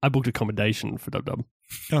I booked accommodation for Dub Dub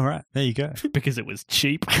All right, there you go. because it was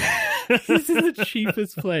cheap. This is the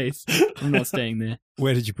cheapest place. I'm not staying there.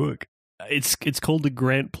 Where did you book? It's called the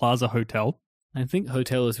Grant Plaza Hotel. I think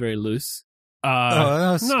hotel is very loose.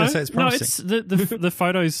 I was going to say it's promising. No, it's the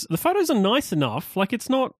photos. The photos are nice enough. Like it's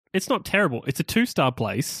not terrible. It's a 2-star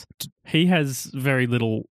place. He has very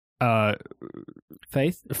little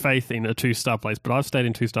Faith? faith in a 2-star place, but I've stayed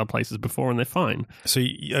in 2-star places before and they're fine. So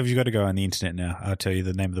you've got to go on the internet now. I'll tell you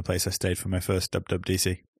the name of the place I stayed for my first Dub Dub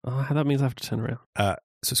DC. Oh, that means I have to turn around.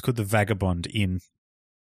 So it's called the Vagabond Inn.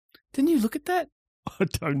 Didn't you look at that? I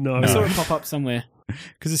don't know. I No. saw it pop up somewhere.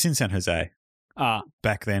 Because it's in San Jose. Ah,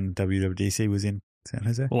 Back then, WWDC was in San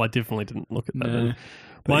Jose. Well, I definitely didn't look at that. no. then.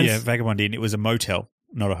 But Mine's- yeah, Vagabond Inn, it was a motel,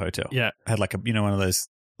 not a hotel. Yeah. Had like one of those,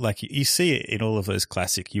 like you see it in all of those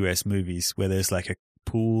classic US movies where there's like a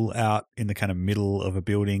pool out in the kind of middle of a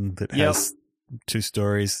building that Yep. has 2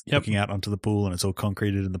 stories Yep. looking out onto the pool and it's all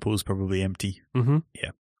concreted and the pool's probably empty. Mm-hmm.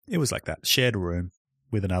 It was like that. Shared a room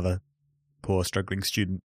with another poor struggling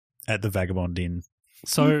student at the Vagabond Inn.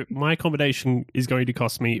 So my accommodation is going to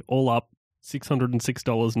cost me all up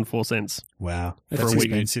 $606.04 Wow. That's That's a week.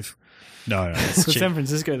 expensive. No, it's For cheap. San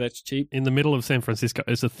Francisco, that's cheap. in the middle of San Francisco.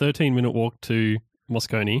 It's a 13-minute walk to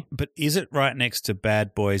Moscone. But is it right next to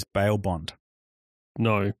Bad Boys Bail Bond?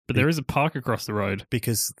 No, but there is a park across the road.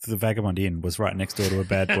 Because the Vagabond Inn was right next door to a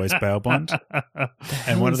Bad Boys Bail Bond.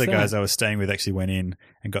 And one of the is guys that? I was staying with actually went in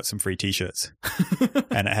and got some free T-shirts.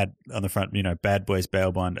 And it had on the front, Bad Boys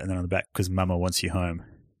Bail Bond, and then on the back, because Mama wants you home.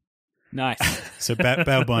 Nice. So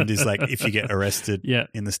bail bond is like if you get arrested Yeah.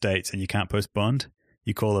 in the States and you can't post bond,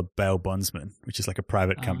 you call a bail bondsman, which is like a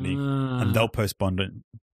private company, and they'll post bond on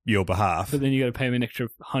your behalf. But then you got to pay them an extra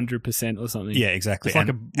 100% or something. Yeah, exactly. It's like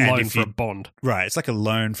And a loan if for you- a bond. Right, it's like a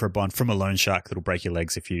loan for a bond from a loan shark that'll break your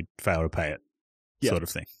legs if you fail to pay it, Yeah. sort of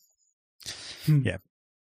thing. Yeah,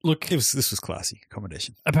 Look, this was classy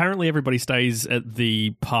accommodation. apparently everybody stays at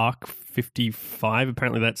the Park 55.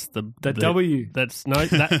 Apparently that's the W. That's no.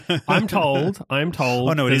 That, I'm told.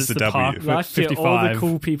 Oh, no, it that is it's the W. Park Last year, 55. all the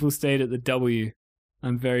cool people stayed at the W.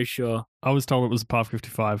 I'm very sure. I was told it was Park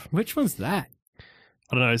 55. Which one's that?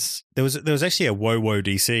 I don't know. It's, There was actually a Woah Woah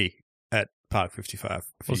DC at Park 55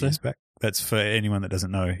 a few Was years back. That's for anyone that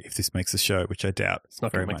doesn't know if this makes the show, which I doubt. it's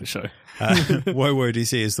not very going to make the much. show. Woah Woah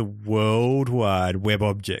DC is the worldwide web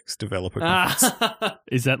objects developer conference.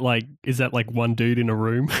 Is that like one dude in a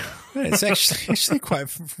room? It's actually quite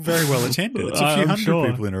very well attended. It's a few I'm hundred sure.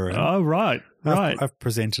 people in a room. Oh, right. I've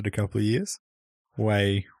presented a couple of years,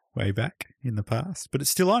 way back in the past, but it's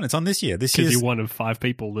still on. It's on this year. This Because year's you're one of 5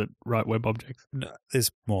 people that write web objects. no,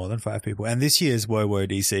 there's more than 5 people, and this year's Woah Woah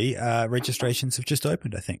DC registrations have just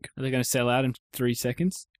opened. I think. Are they going to sell out in 3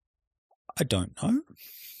 seconds? I don't know.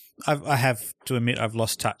 I have to admit I've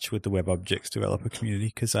lost touch with the web objects developer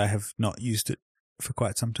community because I have not used it for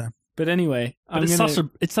quite some time. But anyway, But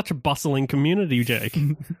it's such a bustling community, Jake.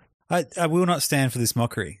 I will not stand for this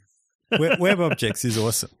mockery. Web objects is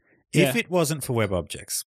awesome. If Yeah. it wasn't for web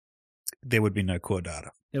objects, there would be no core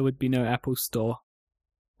data. there would be no Apple Store.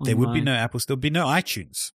 There would be online. no Apple Store. There'd be no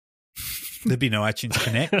iTunes. There'd be no iTunes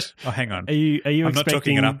Connect. Oh, hang on. Are you I'm not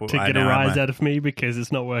expecting talking it up. to I get a know, rise am I? out of me because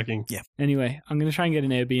it's not working? Yeah. Anyway, I'm going to try and get an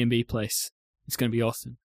Airbnb place. It's going to be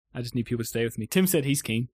awesome. I just need people to stay with me. Tim said he's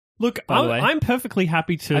keen. Look, By the way. I'm perfectly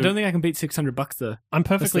happy to. I don't think I can beat $600 though. I'm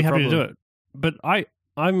perfectly That's the happy to do problem. it, but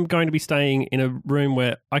I'm going to be staying in a room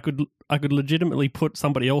where I could legitimately put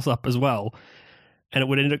somebody else up as well, and it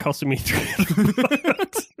would end up costing me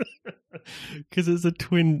 $300 because it's a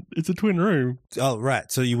twin room. Oh,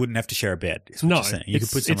 right. So you wouldn't have to share a bed. Is what No, you're saying. You could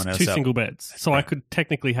put someone it's else 2 up. single beds, so I Right. could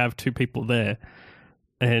technically have 2 people there.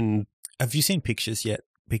 And Have you seen pictures yet?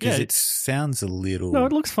 Because Yeah. it sounds a little. no,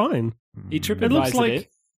 it looks fine. He Mm. tripped It looks advised like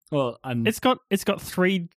it. Well, it's got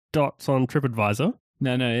 3 dots on TripAdvisor.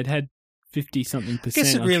 no, it had 50 something I guess it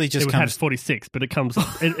percent. really It just would have comes. 46, but it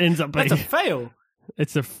ends up being That's a fail.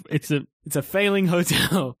 it's a It's a failing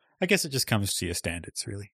hotel. I guess it just comes to your standards,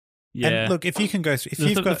 really. Yeah. And look, if you can go through, if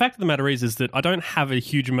you've the got, fact of the matter is that I don't have a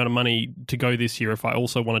huge amount of money to go this year if I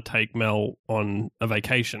also want to take Mel on a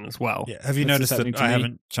vacation as well. yeah, have you That's noticed just happening that to I me.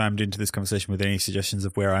 haven't chimed into this conversation with any suggestions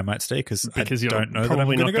of where I might stay because I Because you're don't know that I'm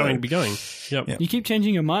probably going not to go. going to be going. Yep. Yeah. You keep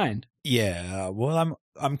changing your mind. Yeah, well,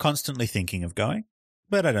 I'm constantly thinking of going,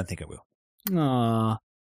 but I don't think I will. Aw,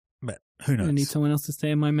 But who I need knows? someone else to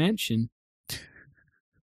stay in my mansion.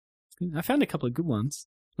 I found a couple of good ones.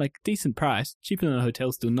 Like, decent price. Cheaper than a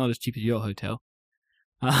hotel, still not as cheap as your hotel.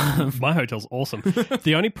 My hotel's awesome.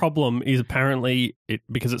 The only problem is apparently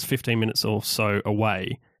because it's 15 minutes or so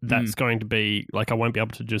away, that's going to be like I won't be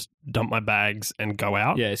able to just dump my bags and go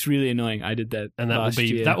out. Yeah, it's really annoying. I did that And that last will be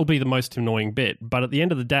year. that will be the most annoying bit. But at the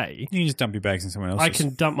end of the day, You can just dump your bags in someone else's. I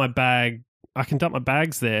can dump my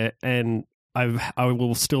bags there, and I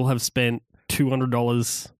will still have spent $200,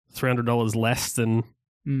 $300 less than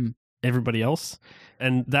everybody else,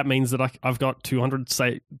 and that means that I've got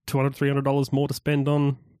 $300 more to spend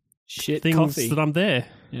on Shit, things coffee. that I'm there.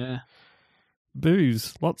 Yeah.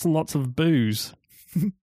 Booze, lots and lots of booze.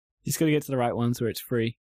 You just got to get to the right ones where it's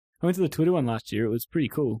free. I went to the Twitter one last year. It was pretty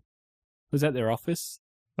cool. I was at their office.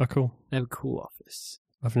 Oh, cool. They have a cool office.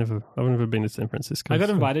 I've never been to San Francisco. I got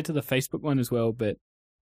so- invited to the Facebook one as well, but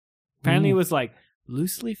apparently it was like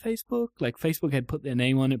loosely Facebook. Like Facebook had put their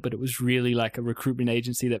name on it, but it was really like a recruitment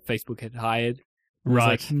agency that Facebook had hired. It was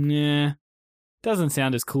Right, like, nah, doesn't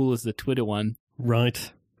sound as cool as the Twitter one.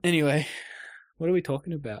 right. Anyway, what are we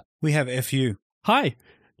talking about? We have FU. Hi,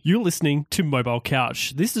 you're listening to Mobile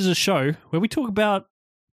Couch. This is a show where we talk about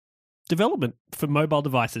development for mobile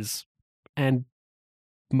devices and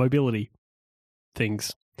mobility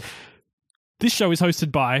things. This show is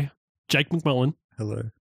hosted by Jake McMullen, Hello.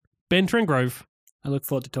 Ben Trengrove, I look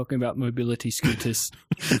forward to talking about mobility scooters.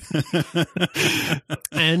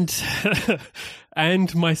 and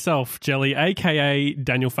and myself, Jelly, aka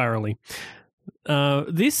Daniel Farrelly.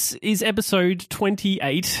 This is episode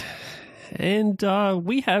 28, and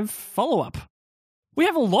we have follow-up. We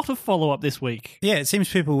have a lot of follow-up this week. Yeah, it seems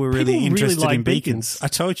people were really People really interested like in beacons. beacons. I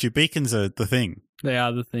told you, beacons are the thing. They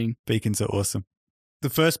are the thing. Beacons are awesome. The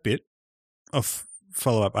first bit of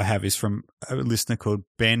follow-up I have is from a listener called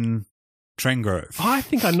Ben Trengrove. Oh, I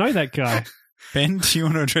think I know that guy. Ben, do you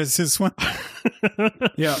want to address this one?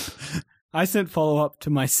 Yeah. I sent follow-up to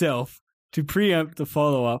myself to preempt the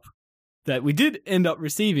follow-up that we did end up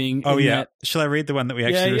receiving. Oh, in yeah. that- Shall I read the one that we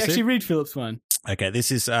actually yeah, you received? actually read Philip's one. Okay,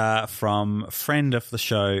 this is from friend of the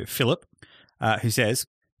show, Philip, who says,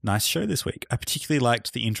 "Nice show this week. I particularly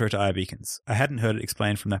liked the intro to iBeacons. I hadn't heard it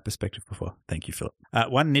explained from that perspective before. Thank you, Philip.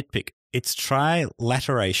 One nitpick. It's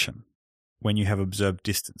trilateration when you have observed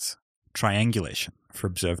distance. Triangulation for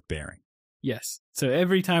observed bearing. Yes. So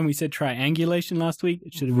every time we said triangulation last week,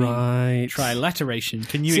 it should have been Right. trilateration.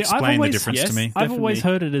 Can you See, I've explain always- the difference yes, to me? I've always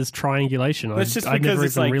Definitely. heard it as triangulation. That's just I because never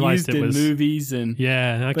it's even like realized used it in was. movies and.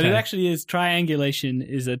 Yeah, okay. But it actually is triangulation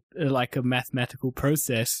is like a mathematical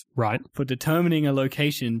process right. for determining a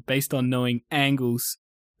location based on knowing angles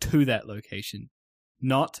to that location.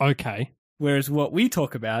 Not Okay. whereas what we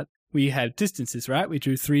talk about, we had distances, right? We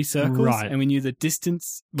drew 3 circles Right. and we knew the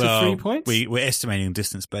distance to 3 points. We're estimating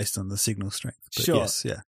distance based on the signal strength. But Sure. Yes,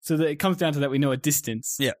 yeah. So that it comes down to that we know a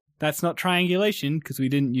distance. Yeah. That's not triangulation because we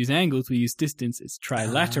didn't use angles, we used distance. It's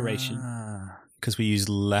trilateration. Because we use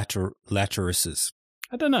lateraces.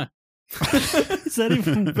 I don't know. Is that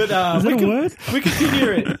even? But is that we a can, word? we can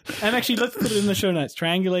figure it. And actually, let's put it in the show notes.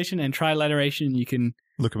 Triangulation and trilateration, you can...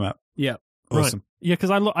 Look them up. Yeah. Awesome. Right. Yeah,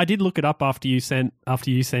 because I did look it up after you sent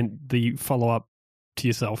the follow up to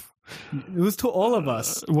yourself. It was to all of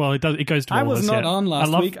us. Well, it goes to all I of was us. not yeah. on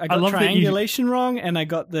last week. I got love that you- triangulation wrong, and I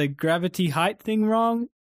got the gravity height thing wrong.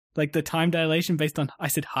 Like the time dilation based on... I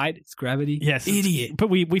said height, it's gravity. Yes, Idiot. But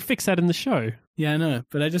we fixed that in the show. Yeah, I know.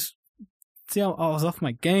 But I just... See, I was off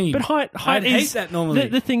my game. But height I'd hate is that normally.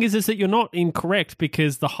 the thing is that you're not incorrect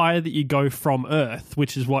because the higher that you go from Earth,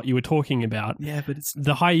 which is what you were talking about, Yeah, but it's...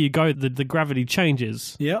 the higher you go, the gravity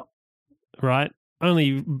changes, Yeah. right?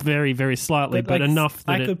 Only very, very slightly, but like, enough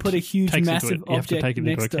that I could put a huge, takes into massive it. You have to object take it into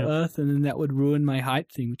next to account. Earth, and then that would ruin my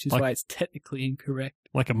height thing, which is Like- why it's technically incorrect.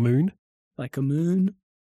 like a moon. Like a moon.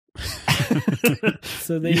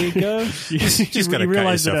 So there you go. You just gotta cut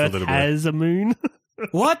realize that yourself a Earth little bit. has a moon.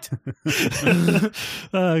 What?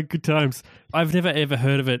 Good times. I've never ever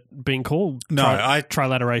heard of it being called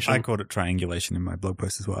trilateration. I called it triangulation in my blog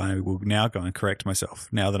post as well. I will now go and correct myself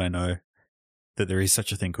now that I know that there is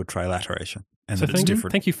such a thing called trilateration and so that it's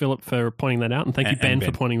different. thank you, Philip, for pointing that out, and thank you, And Ben, for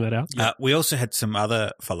Ben. pointing that out. We also had some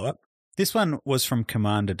other follow-up. This one was from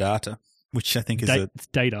Commander Data, which I think is It's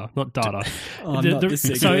data, not data. Oh, not this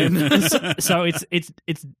so, again. so it's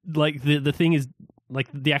like the thing is like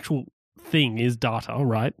the actual thing is data,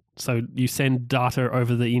 right? So you send data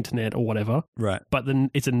over the internet or whatever, right. but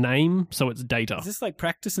then it's a name, so it's data. Is this like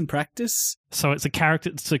practice and practice? So it's a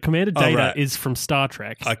character. So Commander Oh, Data right. is from Star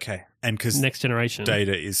Trek, Okay. And because Next Generation.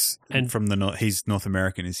 Data is And- from the North, he's North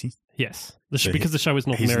American, is he? Yes, So because the show is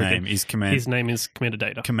North his American. name is His name is Commander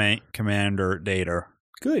Data. Commander Data.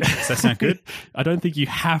 Good. Does that sound good? I don't think you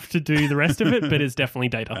have to do the rest of it, but it's definitely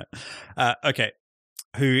Data. Okay.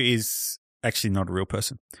 Who is actually not a real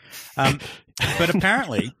person. But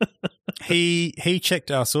apparently he checked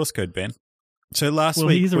our source code, Ben, So last Well,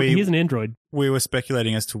 week he's an android. we were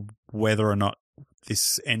speculating as to whether or not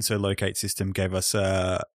this ENSO locate system gave us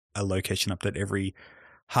a location update every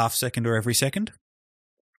half second or every second.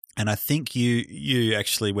 And I think you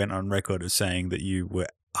actually went on record as saying that you were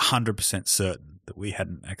 100% certain that we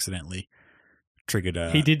hadn't accidentally triggered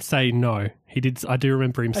a... He did say no. He did. I do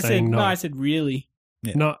remember him saying no. I said really.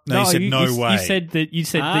 Yeah. No, you said no way. You said that you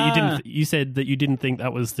didn't. You said that you didn't think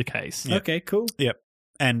that was the case. Yeah. Okay, cool. Yep.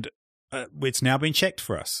 And it's now been checked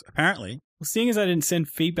for us. Apparently, Well, seeing as I didn't send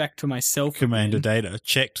feedback to myself, Commander again, Data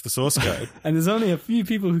checked the source code. and there's only a few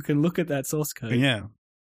people who can look at that source code. Yeah.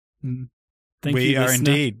 Thank We you, are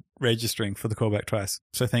listener. indeed registering for the callback twice.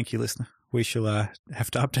 So thank you, listener. We shall have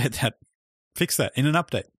to update that, fix that in an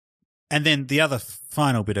update. And then the other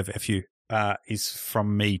final bit of FU is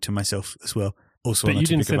from me to myself as well. Also, But on you the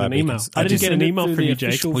didn't topic of send an email. iBeacons. I didn't get an email through from the you, Jake.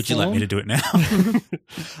 official Would you like me to do it now?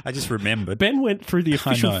 I just remembered. Ben went through the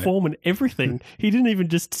official know. form and everything. He didn't even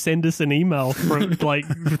just send us an email from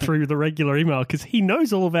through the regular email because he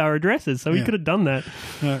knows all of our addresses, so he Yeah. could have done that.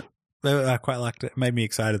 I quite liked it. It made me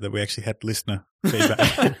excited that we actually had listener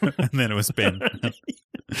feedback. And then it was Ben.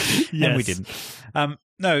 And we didn't.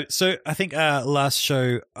 No, so I think last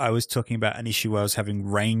show I was talking about an issue where I was having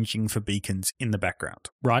ranging for beacons in the background.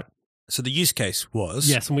 Right. So the use case was...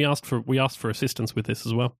 Yes, and we asked for assistance with this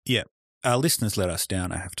as well. Our listeners let us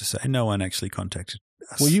down, I have to say. No one actually contacted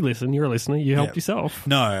us. Well, you listen. You're a listener. You helped Yeah. yourself.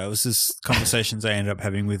 No, it was just conversations I ended up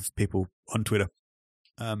having with people on Twitter.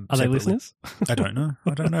 Are they separately. listeners? I don't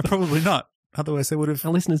know. Probably not. Otherwise, they would have...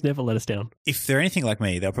 Our listeners never let us down. If they're anything like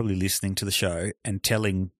me, they're probably listening to the show and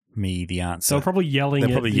telling me the answer. They're probably yelling.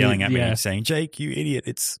 They're probably yelling at me yeah. and saying, Jake, you idiot,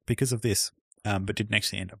 it's because of this. But didn't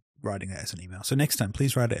actually end up writing that as an email. So next time,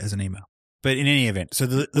 please write it as an email. But in any event, so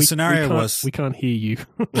the scenario was... We can't hear you.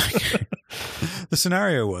 The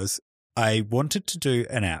scenario was I wanted to do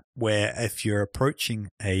an app where if you're approaching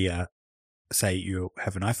say you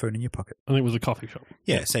have an iPhone in your pocket. I think it was a coffee shop.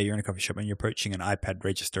 Yeah, say you're in a coffee shop and you're approaching an iPad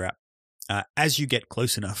register app. As you get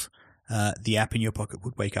close enough, the app in your pocket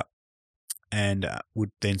would wake up and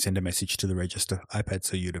would then send a message to the register iPad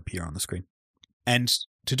so you'd appear on the screen. And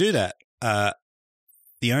to do that,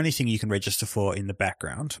 the only thing you can register for in the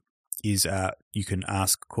background is you can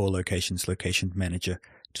ask Core Locations Location Manager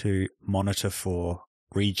to monitor for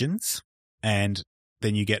regions, and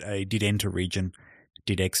then you get a did enter region,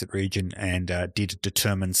 did exit region, and did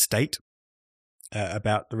determine state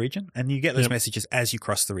about the region. And you get those messages as you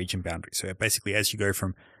cross the region boundary. So basically, as you go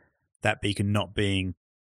from that beacon not being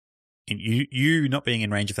in you not being in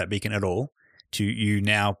range of that beacon at all to you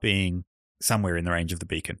now being somewhere in the range of the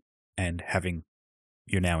beacon and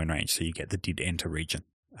you're now in range. So you get the did enter region.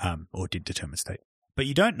 Or did determine state. But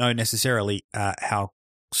you don't know necessarily how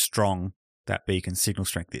strong that beacon's signal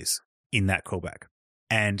strength is in that callback.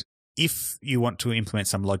 And if you want to implement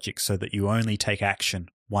some logic so that you only take action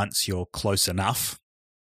once you're close enough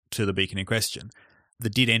to the beacon in question, the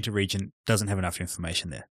did enter region doesn't have enough information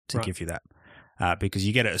there to give you that. Because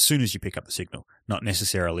you get it as soon as you pick up the signal, not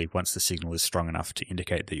necessarily once the signal is strong enough to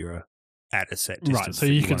indicate that you're at a set distance. Right, so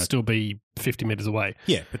you could still be 50 meters away.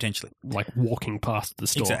 Yeah, potentially. Like walking past the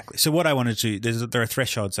store. Exactly. So what I wanted to do, there are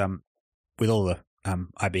thresholds with all the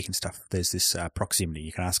iBeacon stuff. There's this proximity.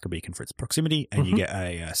 You can ask a beacon for its proximity, and you get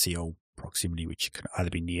a CL proximity, which can either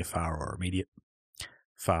be near, far, or immediate.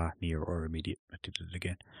 Far, near, or immediate. I did it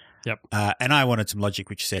again. Yep. And I wanted some logic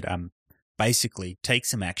which said basically take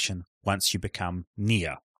some action once you become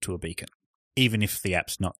near to a beacon, even if the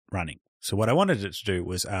app's not running. So what I wanted it to do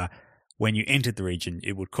was when you entered the region,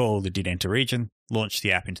 it would call the did enter region, launch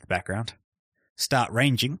the app into the background, start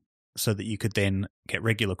ranging so that you could then get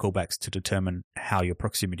regular callbacks to determine how your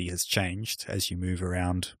proximity has changed as you move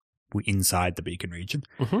around inside the beacon region.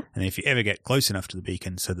 Mhm. And if you ever get close enough to the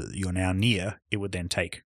beacon so that you're now near, it would then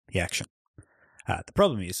take the action. The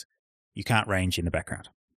problem is you can't range in the background.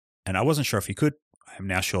 And I wasn't sure if you could. I am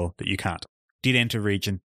now sure that you can't. Did enter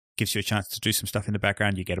region gives you a chance to do some stuff in the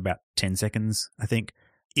background. You get about 10 seconds, I think.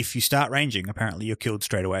 If you start ranging, apparently you're killed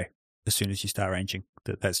straight away as soon as you start ranging.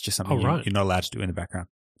 That's just something you're not allowed to do in the background.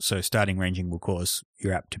 So starting ranging will cause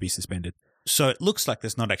your app to be suspended. So it looks like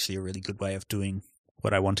there's not actually a really good way of doing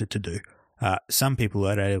what I wanted to do. Some people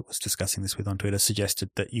that I was discussing this with on Twitter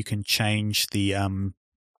suggested that you can change the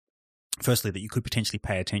firstly, that you could potentially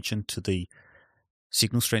pay attention to the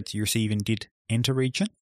signal strength you receive in did enter region.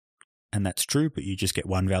 And that's true, but you just get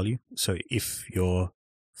one value. So if you're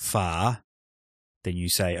far, then you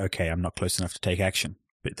say, okay, I'm not close enough to take action.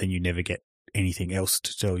 But then you never get anything else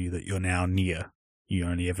to tell you that you're now near. You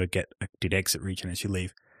only ever get a did exit region as you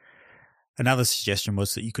leave. Another suggestion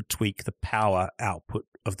was that you could tweak the power output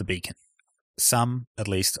of the beacon. some, at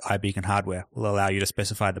least, iBeacon hardware will allow you to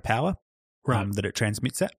specify the power that it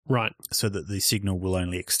transmits at, Right. so that the signal will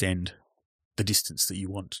only extend the distance that you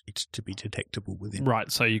want it to be detectable within.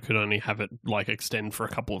 Right. So you could only have it like extend for a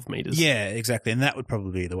couple of meters. Yeah, exactly. And that would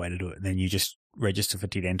probably be the way to do it. And then you just register for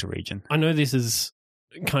did enter region. I know this is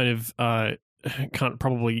kind of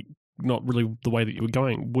probably not really the way that you were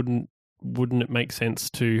going. Wouldn't it make sense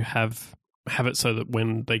to have it so that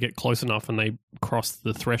when they get close enough and they cross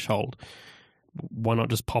the threshold, why not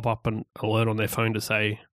just pop up an alert on their phone to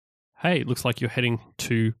say, "Hey, it looks like you're heading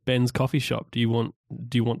to Ben's coffee shop. Do you want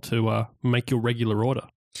to make your regular order?"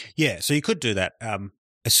 Yeah, so you could do that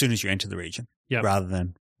as soon as you enter the region, Yep. rather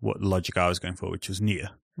than what logic I was going for, which was near.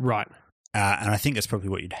 Right. And I think that's probably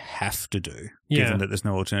what you'd have to do, Yeah. given that there's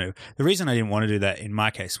no alternative. The reason I didn't want to do that in my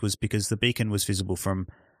case was because the beacon was visible from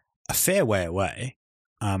a fair way away.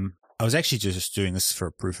 I was actually just doing this for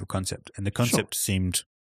a proof of concept, and the concept seemed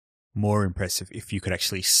more impressive if you could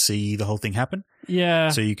actually see the whole thing happen. Yeah.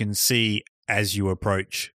 So you can see as you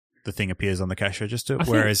approach, the thing appears on the cash register, I think-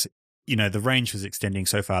 whereas, the range was extending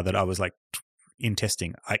so far that I was like, in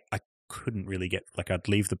testing, I couldn't really get, like, I'd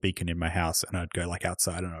leave the beacon in my house and I'd go like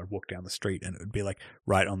outside and I'd walk down the street and it would be like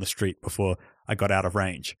right on the street before I got out of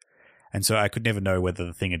range. And so I could never know whether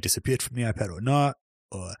the thing had disappeared from the iPad or not.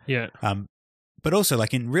 Or Yeah. But also,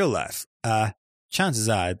 like, in real life, chances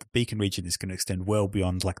are the beacon region is going to extend well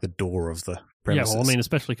beyond like the door of the premises. Yeah, well, I mean,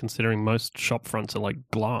 especially considering most shop fronts are like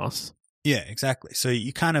glass. Yeah, exactly. So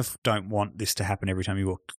you kind of don't want this to happen every time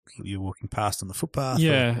you're walking past on the footpath.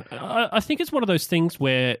 Yeah, I think it's one of those things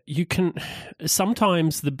where you can.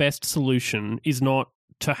 Sometimes the best solution is not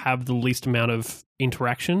to have the least amount of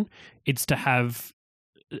interaction; it's to have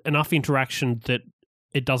enough interaction that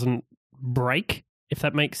it doesn't break. If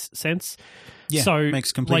that makes sense. Yeah, so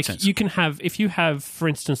makes complete sense. You can have, if you have, for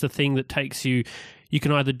instance, a thing that takes you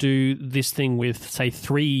can either do this thing with, say,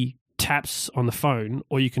 3 taps on the phone,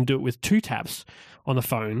 or you can do it with 2 taps on the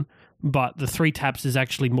phone, but the 3 taps is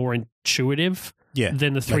actually more intuitive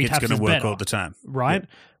than the 3 taps it's is going to work better, all the time. right? Yeah,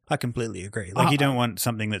 I completely agree. Like, you don't want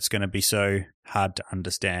something that's going to be so hard to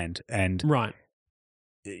understand. And Right.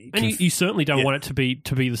 And you certainly don't want it to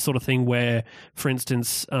be the sort of thing where, for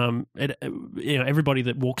instance, everybody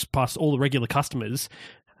that walks past, all the regular customers,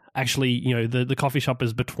 actually, the coffee shop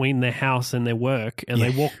is between their house and their work, and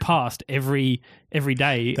they walk past every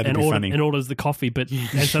day and orders the coffee,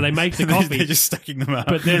 and so they make the coffee. They're just stacking them up.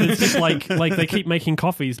 But then it's just like they keep making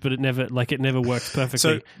coffees, but it never works perfectly.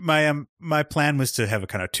 So my plan was to have a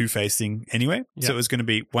kind of two-phase thing anyway. Yep. So it was going to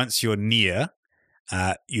be, once you're near,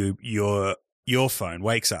 your phone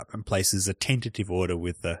wakes up and places a tentative order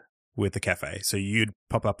with the cafe. So you'd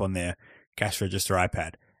pop up on their cash register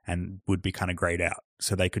iPad and would be kind of grayed out.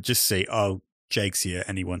 So they could just see, oh, Jake's here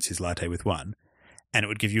and he wants his latte with 1. And it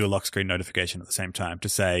would give you a lock screen notification at the same time to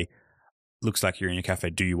say, looks like you're in your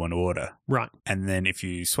cafe, do you want to order? Right. And then if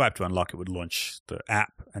you swipe to unlock, it would launch the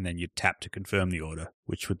app, and then you'd tap to confirm the order,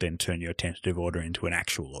 which would then turn your tentative order into an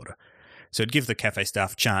actual order. So it'd give the cafe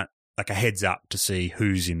staff like a heads up to see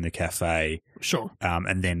who's in the cafe. Sure.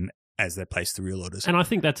 And then as they place the real orders. And I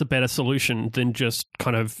think that's a better solution than just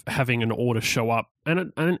kind of having an order show up.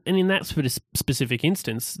 And in that specific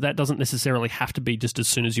instance, that doesn't necessarily have to be just as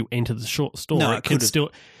soon as you enter the store. No, it could still,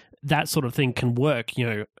 that sort of thing can work,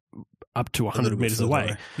 up to 100 meters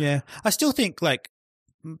away. Yeah. I still think, like,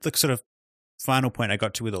 the sort of final point I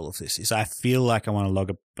got to with all of this is I feel like I want to log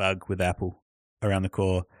a bug with Apple around the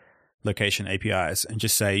core location APIs and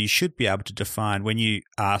just say you should be able to define, when you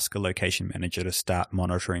ask a location manager to start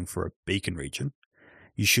monitoring for a beacon region,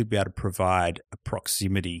 you should be able to provide a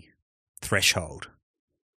proximity threshold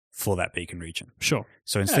for that beacon region. Sure.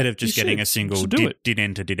 So instead of just getting a single did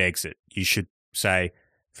enter, did exit, you should say,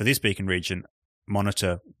 for this beacon region,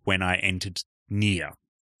 monitor when I entered near.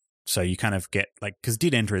 So you kind of get, like, because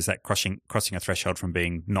did enter is that crossing a threshold from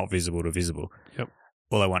being not visible to visible. Yep.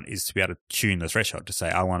 All I want is to be able to tune the threshold to say,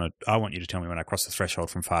 I want you to tell me when I cross the threshold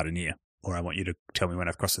from far to near, or I want you to tell me when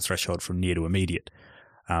I've crossed the threshold from near to immediate.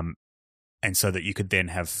 And so that you could then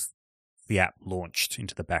have the app launched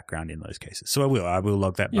into the background in those cases. So I will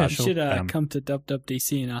log that. Yeah, you should come to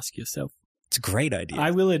WWDC and ask yourself. It's a great idea.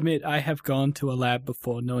 I will admit, I have gone to a lab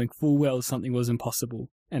before knowing full well something was impossible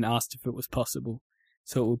and asked if it was possible.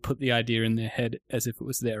 So it would put the idea in their head as if it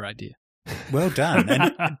was their idea. Well done.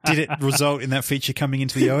 And did it result in that feature coming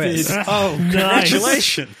into the OS? Oh,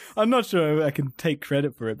 congratulations. I'm not sure I can take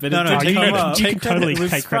credit for it, but no, it did come up. You can totally it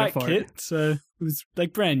was take credit for it. So it was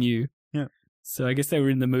like brand new. Yeah. So I guess they were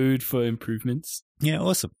in the mood for improvements. Yeah,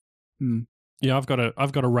 awesome. Yeah, I've got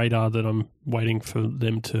a radar that I'm waiting for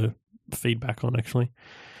them to feedback on, actually.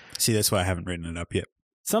 See, that's why I haven't written it up yet.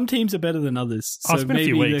 some teams are better than others. Oh, So it's been a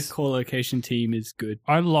few maybe weeks. the core location team is good.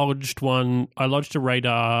 I lodged a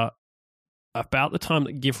radar about the time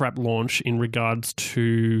that GIFWrap launched in regards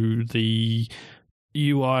to the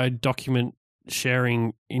UI document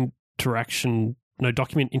sharing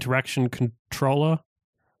document interaction controller.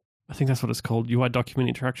 I think that's what it's called, UI document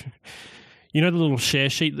interaction. You know the little share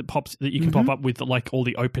sheet that you can pop up with like all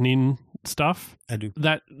the open-in stuff? I do.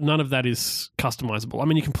 That none of that is customizable. I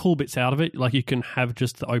mean, you can pull bits out of it, like you can have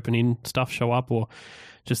just the open-in stuff show up or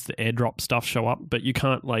just the airdrop stuff show up, but you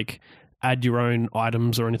can't like add your own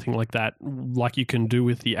items or anything like that, like you can do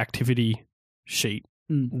with the activity sheet,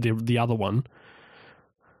 the other one.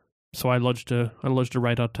 So I lodged a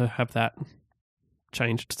radar to have that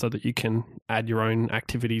changed so that you can add your own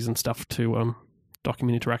activities and stuff to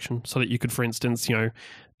document interaction, so that you could, for instance,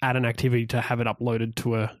 add an activity to have it uploaded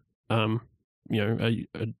to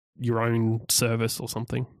your own service or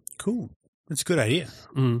something. Cool. That's a good idea.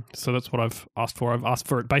 So that's what I've asked for. I've asked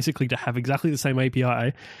for it basically to have exactly the same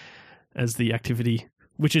API as the activity,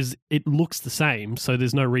 which is, it looks the same, so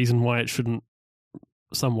there's no reason why it shouldn't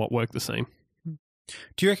somewhat work the same.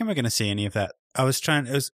 Do you reckon we're going to see any of that? We're talking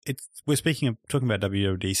about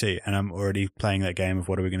WWDC, and I'm already playing that game of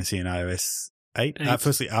what are we going to see in iOS 8?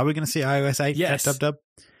 Firstly, are we going to see iOS 8 Yes. at DubDub?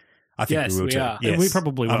 I think Yes, we will we too. are. Yes. We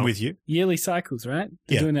probably will. I'm with you. Yearly cycles, right?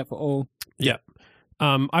 They're doing that for all. Yeah.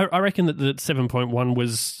 I reckon that the 7.1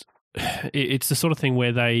 was, it's the sort of thing where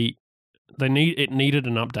it needed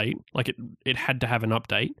an update. Like it had to have an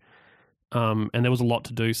update. And there was a lot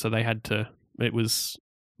to do, so it was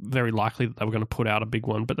very likely that they were going to put out a big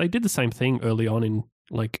one. But they did the same thing early on in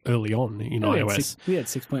iOS. We had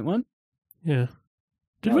 6.1. Yeah.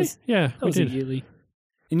 Did That we? was- Yeah, That we was did. a yearly.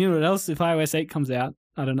 And you know what else? If iOS 8 comes out,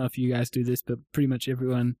 I don't know if you guys do this, but pretty much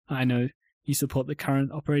everyone I know, you support the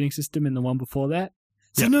current operating system and the one before that.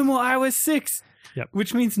 So Yep. no more iOS 6. Yep.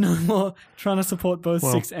 Which means no more trying to support both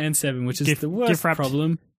Well, 6 and 7, which is the worst GIF-wrapped-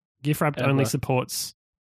 problem. GIFWrap Ever. only supports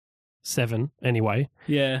 7 anyway.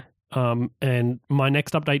 Yeah. And my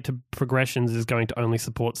next update to Progressions is going to only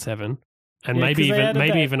support 7. And Yeah, maybe 'cause they added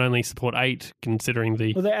that- even only support 8, considering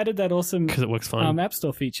Well, they added that awesome because it works fine. App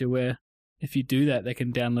Store feature where if you do that, they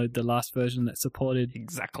can download the last version that's supported.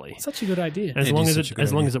 Exactly. Such a good idea. As It long is as such a good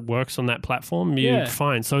as long idea. as it works on that platform, you're Yeah.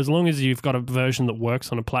 fine. So as long as you've got a version that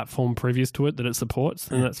works on a platform previous to it that it supports,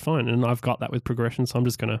 then that's fine. And I've got that with Progression, so I'm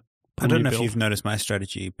just going to. I don't know if you've noticed my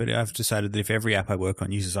strategy, but I've decided that if every app I work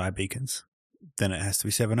on uses iBeacons, then it has to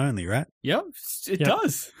be 7 only, right? Yep, it Yep.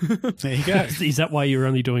 does. There you go. Is that why you're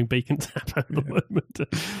only doing Beacons app at the moment?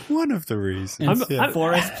 One of the reasons. And Yeah.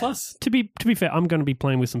 4S Plus. To be fair, I'm going to be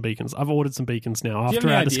playing with some Beacons. I've ordered some Beacons now Do you have after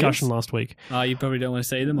any our ideas? discussion last week. You probably don't want to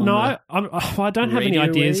say them. On No, the- I don't have any radio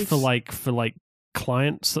ideas waves? for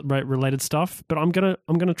client related stuff, but I'm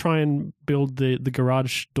gonna try and build the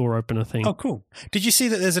garage door opener thing. Oh, cool. Did you see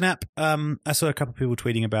that there's an app? I saw a couple of people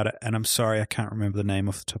tweeting about it, and I'm sorry, I can't remember the name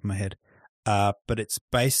off the top of my head. But it's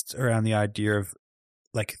based around the idea of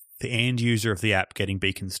like the end user of the app getting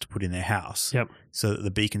beacons to put in their house. Yep. So that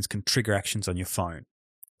the beacons can trigger actions on your phone.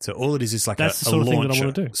 So all it is like That's a the sort of thing launcher,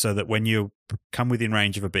 that I wanna do. so that when you come within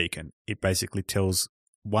range of a beacon, it basically tells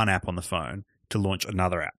one app on the phone to launch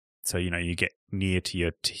another app. So, you get near to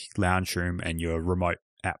your lounge room and your remote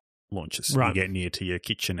app launches. Right. You get near to your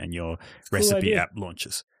kitchen and your a cool recipe idea. app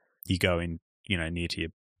launches. You go in, near to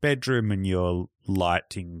your bedroom and your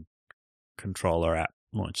lighting controller app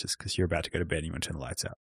launches because you're about to go to bed and you want to turn the lights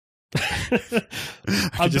out.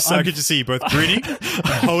 I could just see you both grinning,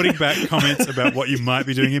 holding back comments about what you might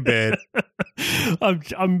be doing in bed.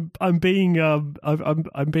 I'm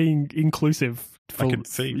being inclusive. I can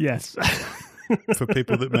see. Yes. For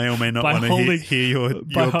people that may or may not By want to holding- hear your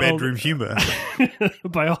by bedroom humor.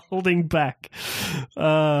 By holding back.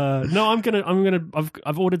 No,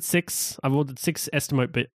 I've ordered 6. I've ordered 6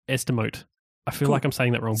 Estimote. I feel Cool. like I'm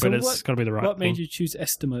saying that wrong, So but it's got to be the right What made thing. you choose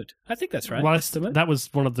Estimate? I think that's right. Well, Estimate. that was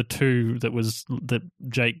one of the 2 that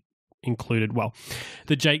Jake included. Well,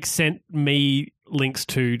 that Jake sent me links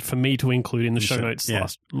to for me to include in the show notes yeah.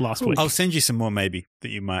 last Cool. week. I'll send you some more maybe that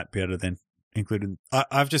you might be able to then include in.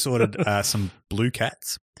 I've just ordered some blue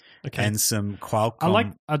cats Okay. and some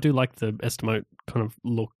Qualcomm. I do like the Estimote kind of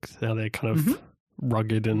look. How they're kind of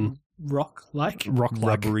rugged and Rock-like. rock-like.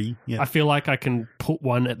 rubbery. Yeah. I feel like I can put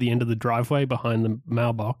one at the end of the driveway behind the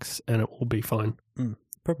mailbox and it will be fine.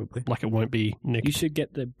 Probably. Like it won't be nicked. You should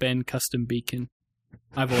get the Ben custom beacon.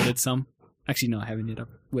 I've ordered some. Actually, no, I haven't yet. I'm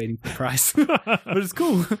waiting for the price. But it's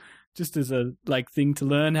cool. Just as a thing to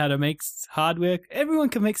learn how to make hardware. Everyone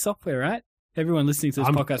can make software, right? Everyone listening to this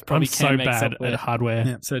podcast probably I'm so can make bad software. at hardware.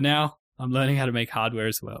 Yeah. So now I'm learning how to make hardware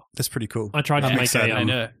as well. That's pretty cool. I tried to I'm make excited. I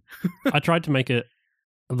know. I tried to make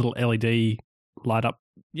a little LED light up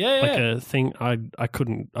Yeah, like yeah. a thing. I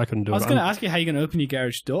couldn't do I it. was going to ask you how you're going to open your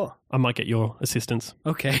garage door. I might get your assistance.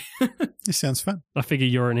 Okay. This sounds fun. I figure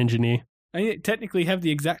you're an engineer. I technically have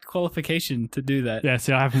the exact qualification to do that. Yeah,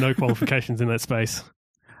 see, I have no qualifications in that space.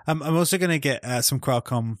 I'm also going to get some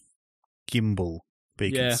Qualcomm gimbal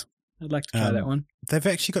beacons. I'd like to try that one. They've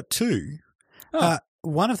actually got two. Oh.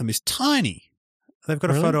 One of them is tiny. They've got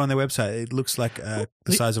a Really? photo on their website. It looks like the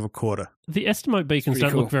size of a quarter. The Estimo beacons pretty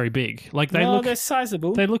don't cool. look very big. Like They're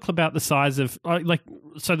sizable. they look about the size of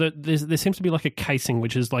so there seems to be like a casing,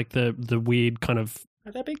 which is like the weird kind of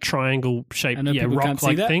Are they big? triangle shaped, I know people can't rock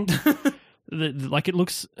like see that. thing. Like it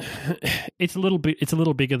looks, it's a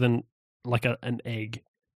little bigger than like an egg.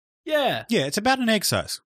 Yeah. Yeah, it's about an egg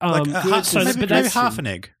size. Like maybe that's- half an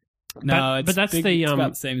egg. No, but that's big, the it's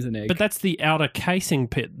about the same as an egg. But that's the outer casing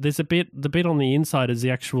pit. There's the bit on the inside is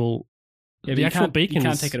the actual yeah, but the you actual can't, beacon you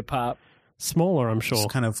can't is take it apart. smaller, I'm sure.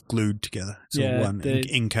 It's kind of glued together. It's Yeah, all one the-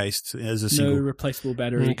 encased as a No single. replaceable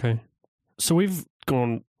battery. Okay. So we've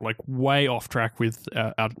gone like way off track with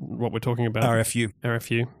what we're talking about,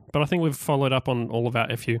 RFU. But I think we've followed up on all of our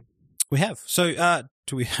FU. We have. So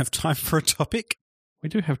do we have time for a topic? We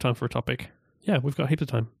do have time for a topic. Yeah, we've got heaps of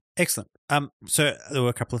time. Excellent. So there were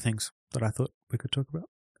a couple of things that I thought we could talk about.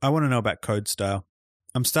 I want to know about code style.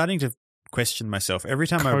 I'm starting to question myself every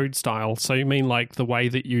time Code style. So you mean like the way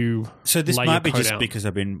that you So this lay might your be code just out. because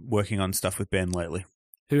I've been working on stuff with Ben lately.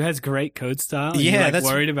 Who has great code style? And Yeah, you're, that's-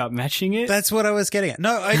 worried about matching it. That's what I was getting at.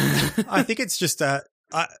 No, I think it's just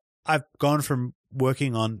I've gone from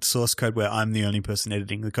working on source code where I'm the only person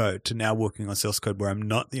editing the code to now working on source code where I'm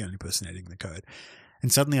not the only person editing the code.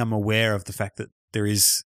 And suddenly I'm aware of the fact that there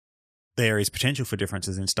is potential for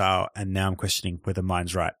differences in style, and now I'm questioning whether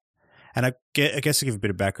mine's right. And I guess to give a bit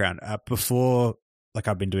of background, before, like,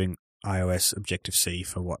 I've been doing iOS Objective-C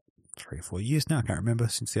for 3 or 4 years now? I can't remember,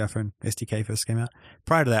 since the iPhone SDK first came out.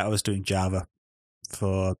 Prior to that, I was doing Java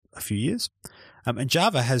for a few years. And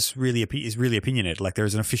Java is really opinionated. Like, there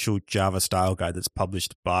is an official Java style guide that's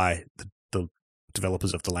published by the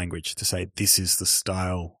developers of the language to say this is the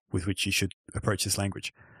style with which you should approach this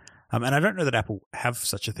language. And I don't know that Apple have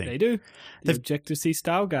such a thing. They do. The They've- Objective-C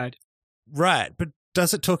style guide Right, but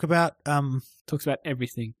does it talk about talks about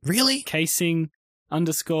everything. really Casing,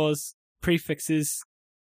 underscores, prefixes,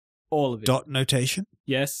 all of it. dot notation?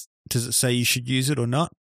 Yes. Does it say you should use it or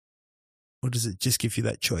not? Or does it just give you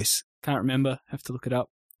that choice? Can't remember. Have to look it up.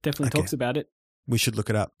 Definitely Okay. talks about it. We should look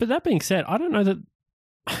it up. But that being said, I don't know that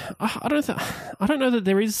I don't know that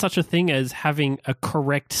there is such a thing as having a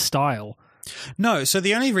correct style. No, so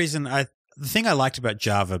the thing I liked about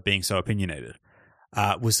Java being so opinionated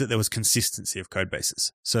was that there was consistency of code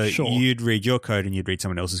bases. So Sure. you'd read your code and you'd read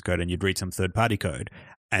someone else's code and you'd read some third-party code,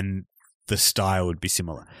 and the style would be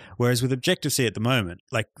similar. Whereas with Objective-C at the moment,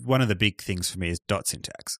 like, one of the big things for me is dot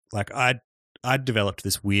syntax. Like, I'd developed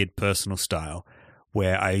this weird personal style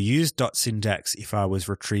where I used dot syntax if I was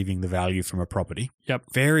retrieving the value from a property. Yep.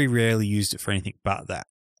 Very rarely used it for anything but that.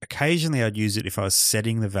 Occasionally I'd use it if I was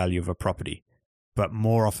setting the value of a property, but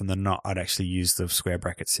more often than not, I'd actually use the square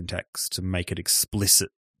bracket syntax to make it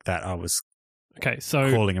explicit that I was Okay, so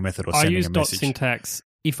calling a method or I sending use a dot message. syntax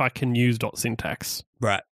if I can use dot syntax.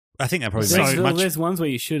 Right. I think that probably So- makes it much. There's ones where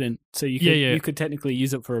you shouldn't. So you could, Yeah. you could technically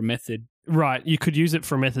use it for a method. Right, you could use it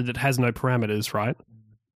for a method that has no parameters, right?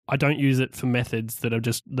 I don't use it for methods that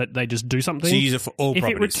they just do something. So you use it for all if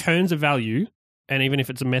properties. it returns a value, and even if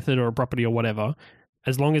it's a method or a property or whatever,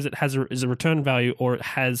 as long as it is a return value or it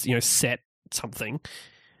has set something,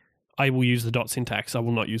 I will use the dot syntax. I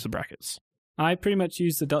will not use the brackets. I pretty much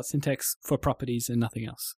use the dot syntax for properties and nothing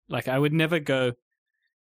else. Like, I would never go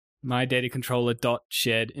my data controller dot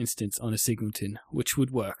shared instance on a singleton, which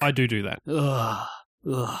would work. I do that, Ugh.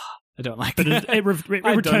 I don't like but that. it I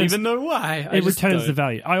returns. don't even know why. It returns the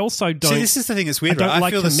value. I also don't. See, this is the thing that's weird. I don't Right? I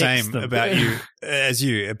like feel to the mix same them. about you as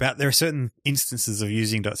you. About there are certain instances of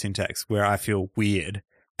using dot syntax where I feel weird,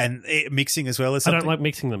 and mixing as well as I something. don't like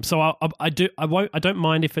mixing them. So I don't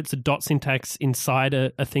mind if it's a dot syntax inside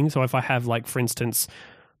a thing. So if I have, like, for instance,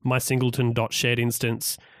 my singleton dot shared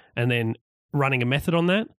instance and then running a method on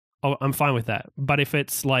that, I'm fine with that. But if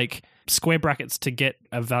it's like square brackets to get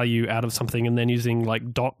a value out of something and then using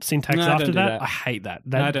like dot syntax No, I after don't do that, that. I hate that.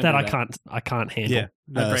 No, I That don't that do I that. can't handle. Yeah,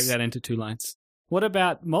 I break that into 2 lines. What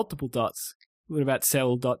about multiple dots? What about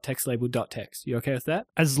cell dot text label dot text? You okay with that?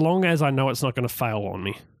 As long as I know it's not going to fail on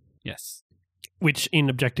me, Yes. which in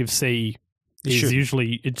Objective-C It is should.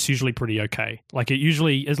 usually pretty okay. Like, it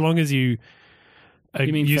usually, as long as you are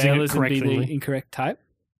You mean using fail it is be the correctly. incorrect type?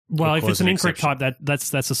 Well, Or if cause it's an an incorrect exception. type,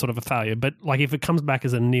 that's a sort of a failure. But like, if it comes back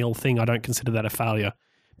as a nil thing, I don't consider that a failure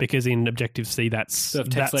because in Objective-C that if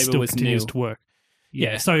text that label still was continues nil. to work.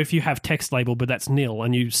 Yeah. So if you have text label, but that's nil,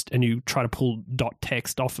 and you try to pull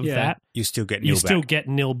 .text off of that, You still get nil you back. still get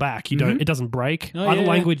nil back. You don't. It doesn't break. Oh, Other yeah.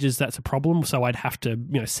 languages, that's a problem. So I'd have to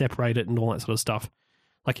separate it and all that sort of stuff,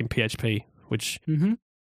 like in PHP, which Mm-hmm.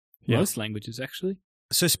 Yeah. Most languages, actually.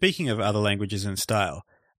 So speaking of other languages and style,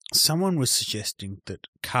 someone was suggesting that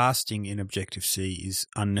casting in Objective-C is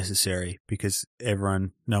unnecessary because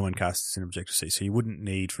no one casts in Objective-C. So you wouldn't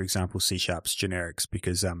need, for example, C#'s generics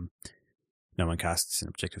because no one casts in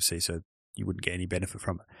Objective-C, so you wouldn't get any benefit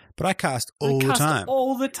from it. But I cast all the time.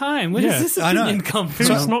 All the time. Where Yeah, does this I know. opinion come from?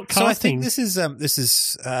 Who's not So I casting? think this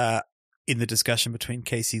is in the discussion between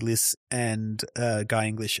Casey Liss and Guy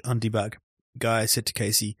English on Debug. Guy said to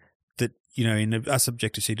Casey that, us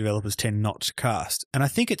Objective-C developers tend not to cast. And I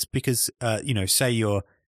think it's because, say you're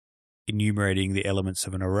enumerating the elements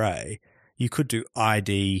of an array, you could do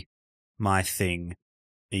ID my thing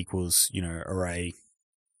equals, array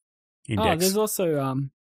index. Oh, there's also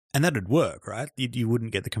and that would work, right? You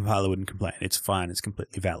wouldn't get the compiler wouldn't complain. It's fine. It's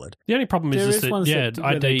completely valid. The only problem there is is that ones that where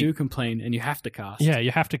ID. they do complain and you have to cast. Yeah,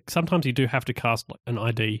 you have to. Sometimes you do have to cast like an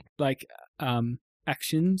ID. Like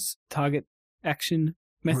actions, target action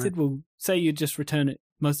method will say you just return it.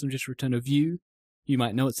 Most of them just return a view. You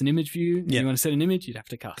might know it's an image view. And you want to set an image, you'd have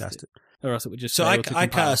to cast it. Or else it would just So fail to I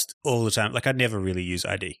compile. cast all the time. Like I never really use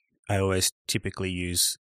ID. I always typically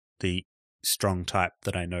use the strong type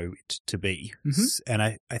that I know it to be. Mhm. And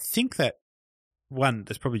I think that one,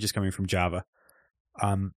 that's probably just coming from Java,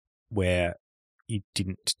 where you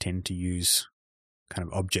didn't tend to use kind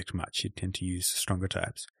of object much. You tend to use stronger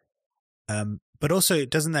types. But also,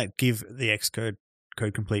 doesn't that give the Xcode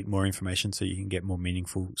Code Complete more information so you can get more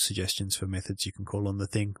meaningful suggestions for methods you can call on the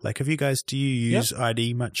thing? Like, do you use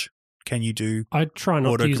ID much? Can you do I try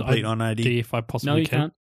not to use autocomplete on ID? if I No, possibly you can.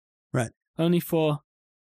 can't. Right. Only for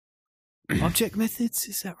object methods,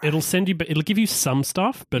 is that right? It'll send you, but it'll give you some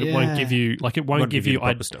stuff, but it won't give you it won't give you. the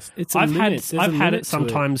proper stuff. It's a I've limit. There's a had limit it to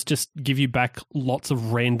sometimes just give you back lots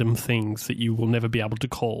of random things that you will never be able to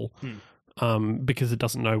call, because it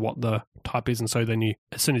doesn't know what the type is, and so then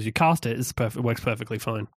as soon as you cast it, it works perfectly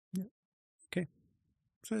fine.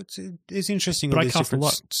 So it's interesting But all I these cast a different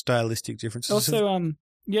lot. stylistic differences. Also,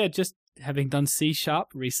 just having done C#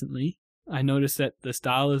 recently, I noticed that the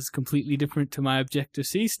style is completely different to my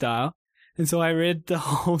Objective-C style. And so I read the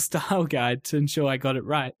whole style guide to ensure I got it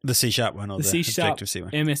right. the C# one or The the C# Objective-C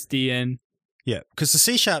one. MSDN. Yeah, because the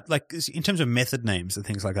C#, like in terms of method names and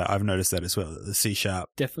things like that, I've noticed that as well. The C#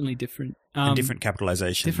 Definitely different. and different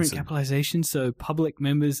capitalizations. Different and- capitalizations. So public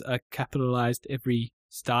members are capitalized every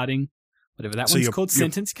starting, whatever that So one's your- called, your-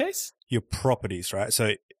 sentence case. Your properties, right?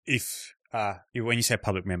 So if when you say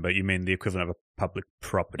public member, you mean the equivalent of a public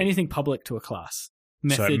property. Anything public to a class.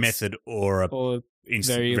 So a Methods method or a or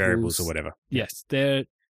instant variables. variables or whatever. yes, they're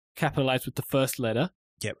capitalized with the first letter.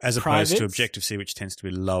 Yep, as opposed to Privates. Objective-C, which tends to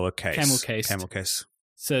be lowercase. Camel-cased. Camel-case.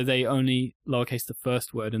 So they only lowercase the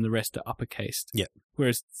first word and the rest are uppercased. Yeah.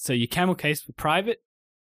 Whereas, so you camel case for private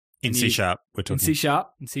In And C#, we're in talking.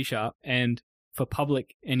 C#, and for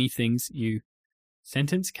public anythings you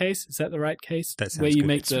sentence case. Is that the right case? That sounds Where you good.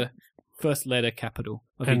 make the first letter capital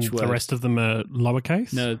of And each word. the rest of them are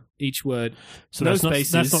lowercase. No, each word. so no that's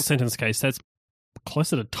spaces. not sentence case. That's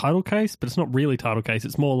closer to title case, but it's not really title case.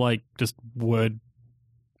 It's more like just word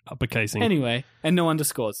uppercasing. Anyway, and no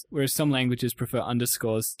underscores. Whereas some languages prefer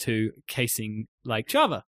underscores to casing, like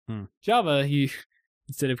Java. Java, you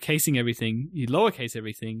instead of casing everything, you lowercase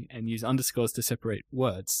everything and use underscores to separate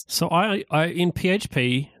words. So I in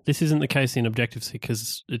PHP, this isn't the case in Objective-C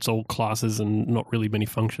because it's all classes and not really many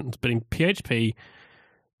functions. But in PHP,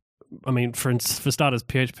 I mean, for starters,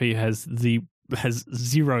 PHP has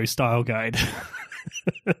zero style guide.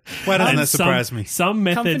 Why doesn't And that surprise me? Some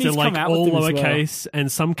methods Companies are like come out with all them as well. lowercase,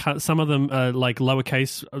 and some of them are like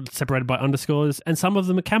lowercase separated by underscores, and some of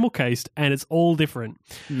them are camel cased, and it's all different.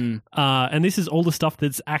 And this is all the stuff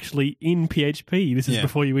that's actually in PHP. This is Yeah.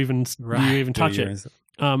 before you even touch Do it. yours.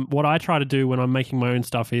 What I try to do when I'm making my own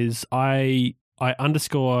stuff is I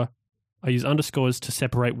use underscores to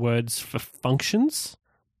separate words for functions.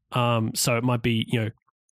 So it might be,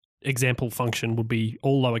 example function would be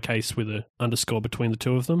all lowercase with an underscore between the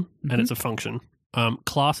two of them, and it's a function.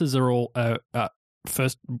 Classes are all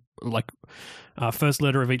first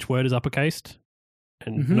letter of each word is uppercased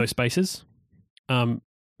and no spaces.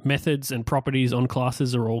 Methods and properties on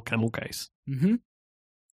classes are all camel case. Mm-hmm.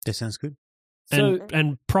 That sounds good.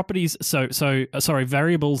 And properties,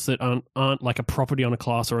 variables that aren't like a property on a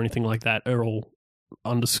class or anything like that are all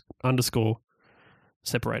underscore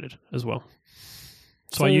separated as well.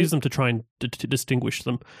 So I use them to try and to distinguish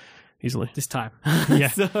them. easily. this time. Yeah.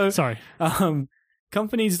 So, Sorry.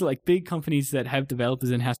 companies like big companies that have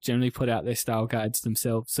developers in-house generally put out their style guides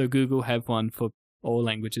themselves. So Google have one for all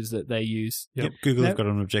languages that they use. Yep. Google have Now-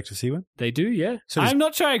 got an Objective-C one. They do, yeah. So does- I'm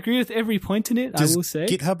not sure I agree with every point in it, I Does will say.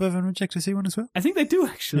 GitHub have an Objective-C one as well? I think they do,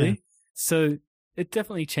 actually. Yeah. So it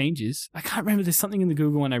definitely changes. I can't remember. There's something in the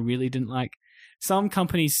Google one I really didn't like. Some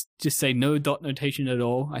companies just say no dot notation at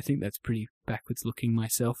all. I think that's pretty backwards looking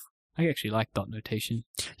myself. I actually like dot notation.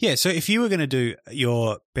 Yeah, so if you were going to do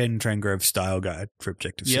your Ben Trengrove style guide for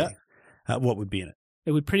Objective-C, Yeah. What would be in it?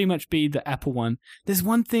 It would pretty much be the Apple one. There's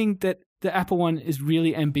one thing that the Apple one is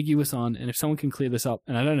really ambiguous on, and if someone can clear this up,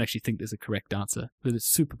 and I don't actually think there's a correct answer, but it's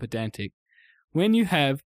super pedantic. When you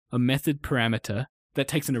have a method parameter that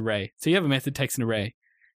takes an array, so you have a method takes an array,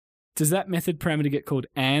 does that method parameter get called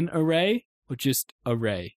an array or just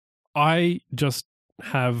array? I just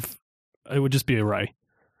have, it would just be array.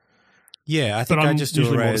 Yeah, I But think I I'm just do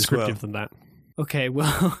usually array more as well. descriptive than that. Okay,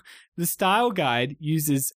 well, the style guide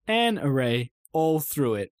uses an array all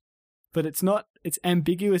through it, but it's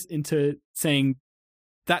ambiguous into saying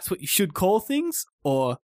that's what you should call things,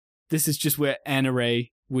 or this is just where an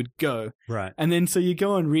array would go. Right. And then so you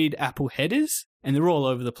go and read Apple headers, and they're all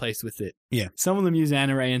over the place with it. Yeah. Some of them use an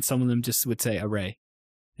array, and some of them just would say array.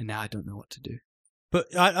 And now I don't know what to do. But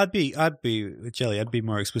I'd be with Jelly. I'd be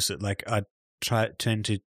more explicit. Like I'd tend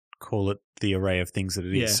to call it the array of things that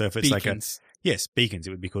it is. So if it's beacons. beacons, it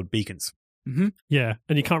would be called beacons. Yeah,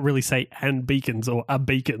 and you can't really say and beacons or a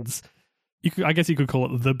beacons. I guess you could call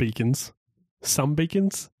it the beacons. Some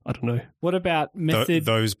beacons? I don't know. What about method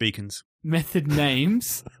Those beacons. method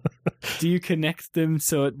names? Do you connect them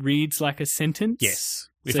so it reads like a sentence? Yes,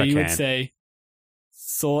 if So I you can. would say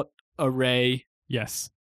sort array Yes.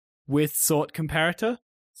 with sort comparator?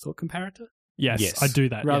 Sort comparator? Yes, Yes. I do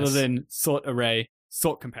that. Rather yes. than sort array,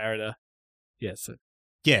 sort comparator. Yes. Yeah, so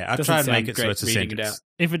Yeah, I Doesn't try to sound make it so great it's a reading it sentence.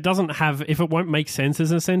 If it won't make sense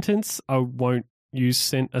as a sentence, I won't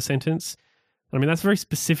use a sentence. I mean, that's very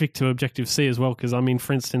specific to Objective-C as well, because I mean,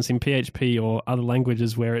 for instance, in PHP or other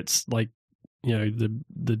languages where it's like, you know,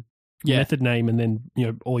 the method name and then, you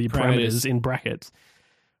know, all your parameters in brackets,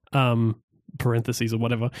 parentheses or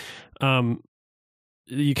whatever,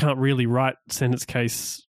 you can't really write sentence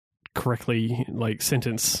case correctly, like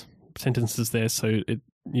sentences there, so it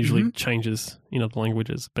usually changes in other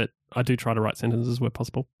languages. But I do try to write sentences where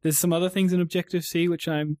possible. there's some other things in Objective-C which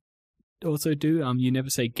I also do. You never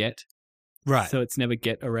say get. Right. So it's never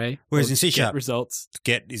get array. Whereas or in C# get results.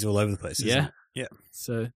 Get is all over the place. Isn't Yeah. it? Yeah.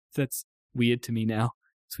 So that's weird to me now,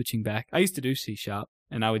 switching back. I used to do C#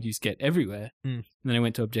 and I would use get everywhere. And then I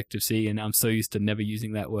went to Objective-C and I'm so used to never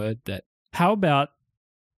using that word that How about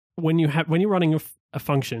when you're running a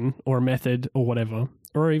function or a method or whatever,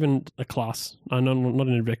 or even a class? I know not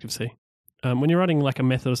in Objective-C. When you're writing like a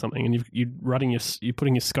method or something, and you're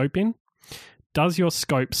putting your scope in, does your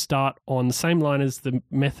scope start on the same line as the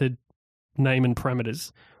method name and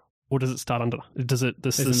parameters, or does it start under? Does the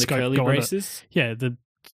the scope curly go under? braces. Yeah, the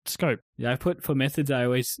scope. Yeah, I put for methods, I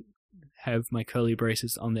always have my curly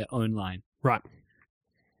braces on their own line. Right.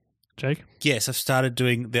 Jake? Yes, I've started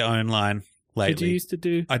doing their own line lately. Did you used to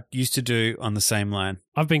do? I used to do on the same line.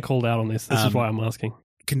 I've been called out on this. This is why I'm asking.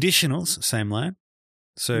 Conditionals, same line.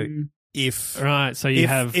 So Mm. if Right, so you if,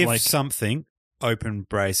 have if like... something, open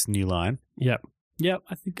brace, new line, Yep. Yep,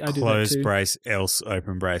 I think I do that close too. brace, else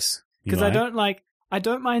open brace. new Because I line.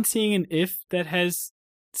 don't mind seeing an if that has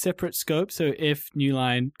separate scope. So if new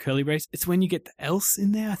line curly brace, it's when you get the else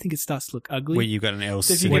in there. I think it starts to look ugly. Where you've got an else.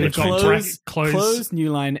 So if you sitting get a it's got between close, two. close new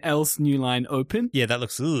line, else new line open. Yeah, that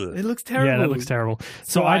looks. Ugh. It looks terrible. Yeah, that looks terrible.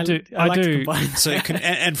 So I I do. like to combine So that.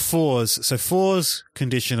 and fours. So fours,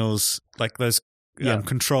 conditionals, like those Yeah.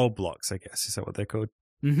 control blocks. I guess is that what they're called?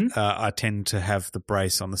 Mhm. I tend to have the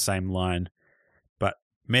brace on the same line, but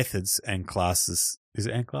methods and classes. Is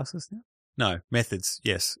it and classes now? No, methods.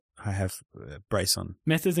 Yes, I have brace on.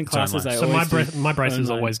 Methods and It's on classes. line. I So always my braces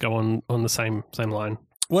line. always go on the same line.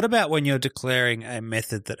 What about when you're declaring a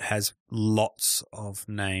method that has lots of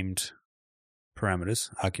named parameters,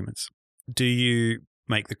 arguments? Do you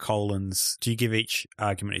make the colons? Do you give each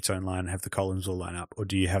argument its own line and have the colons all line up, or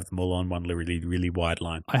do you have them all on one really, really wide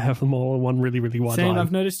line? I have them all on one really, really wide Same. line.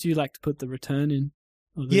 I've noticed you like to put the return in.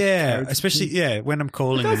 or the Yeah, carriage especially in. when I'm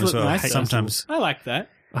calling It does them as look well. nice, though. Sometimes I like that.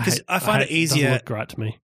 'Cause I find it hate- doesn't easier- look great to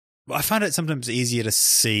me. I find it sometimes easier to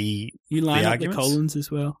see. You line The up arguments? the colons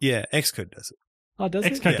as well. Yeah, Xcode does it. Oh, does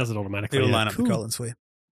Xcode it? does it automatically. It'll yeah. line up Cool. the colons for you.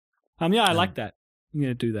 Yeah, I like that. I'm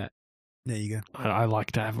gonna do that. There you go. I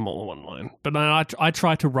like to have them all on one line. But I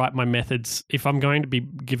try to write my methods. If I'm going to be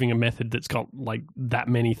giving a method that's got like that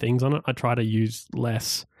many things on it, I try to use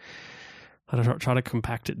less. I don't try to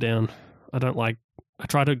compact it down. I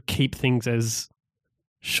try to keep things as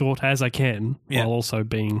short as I can while also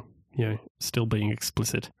being, still being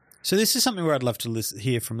explicit. So this is something where I'd love to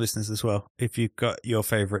hear from listeners as well. If you've got your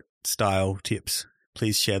favorite style tips,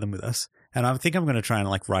 please share them with us. And I think I'm going to try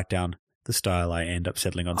and write down the style I end up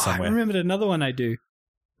settling on somewhere. I remembered another one I do.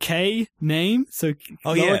 K name. So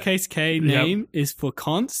lowercase k name is for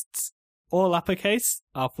consts. All uppercase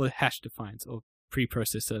are for hash defines or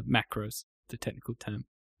preprocessor macros, the technical term.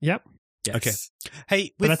 Yep. Yes. Okay.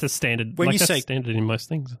 Hey, but that's a standard. When you that's say standard in most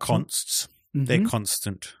things. Consts, they're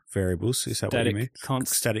constant variables. Is that what you mean?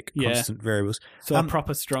 Static constant variables. So a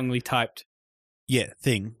proper strongly typed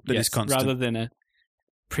thing that is constant. Rather than a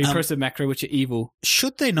preprocessor macro, which are evil.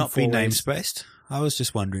 Should they not be namespaced? I was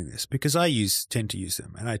just wondering this because I tend to use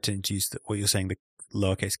them, and I tend to use what you're saying, the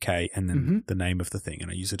lowercase k, and then the name of the thing,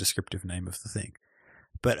 and I use a descriptive name of the thing.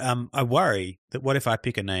 But I worry that what if I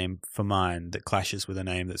pick a name for mine that clashes with a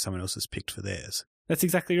name that someone else has picked for theirs? That's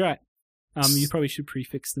exactly right. You probably should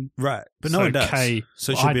prefix them. Right, but no one does. K,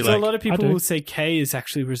 so it should be so a lot of people will say K is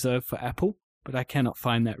actually reserved for Apple, but I cannot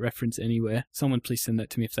find that reference anywhere. Someone please send that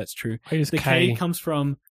to me if that's true. The K comes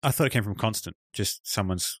from... I thought it came from constant. Just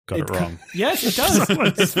someone's got it wrong. Yes, it does.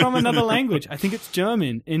 It's from another language. I think it's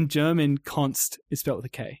German. In German, const is spelled with a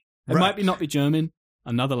K. It might not be German,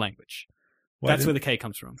 another language. That's where the K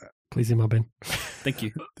comes from. Please in my bin. Thank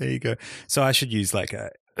you. There you go. So I should use my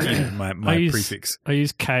prefix. I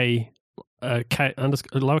use K,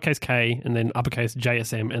 lowercase k, and then uppercase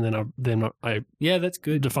JSM, and then I that's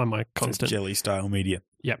good. Define my constant. So jelly style media.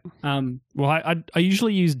 Yep. Well, I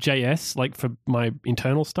usually use JS for my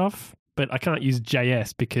internal stuff, but I can't use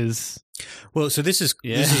JS because. Well, so this is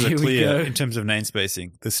a clear in terms of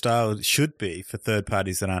namespacing. The style should be for third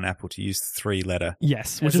parties that aren't Apple to use the 3-letter.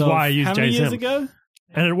 Yes, which is why I use JSM. How many years ago?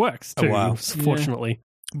 And it works too. Fortunately,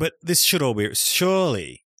 but this should all be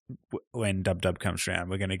surely when Dub comes around,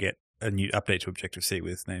 we're going to get a new update to Objective-C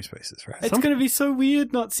with namespaces, right? It's going to be so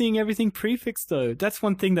weird not seeing everything prefixed, though. That's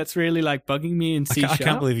one thing that's really bugging me in C#. I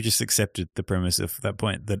can't believe you just accepted the premise of that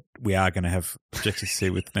point that we are going to have Objective-C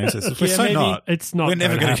with namespaces. We're not. It's not. We're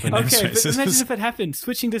never going to get namespaces. Okay, but imagine if it happened.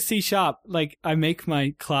 Switching to C#, I make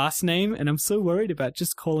my class name, and I'm so worried about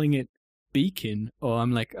just calling it Beacon, or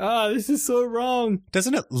I'm this is so wrong.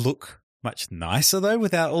 Doesn't it look much nicer, though,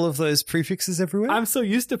 without all of those prefixes everywhere? I'm so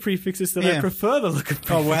used to prefixes that I prefer the look of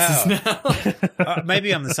prefixes now.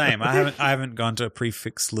 Maybe I'm the same. I haven't gone to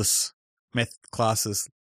prefixless methods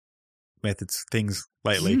things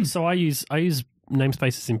lately. So I use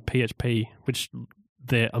namespaces in PHP, which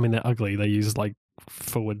they're ugly. They use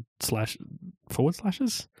forward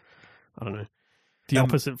slashes. I don't know. The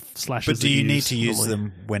opposite slashes. But do you need to use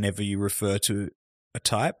them whenever you refer to a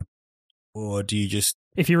type, or do you just?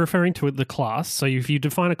 If you're referring to the class, so if you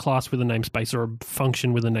define a class with a namespace or a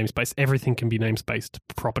function with a namespace, everything can be namespaced.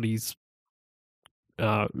 Properties,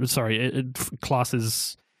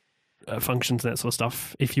 classes, functions, and that sort of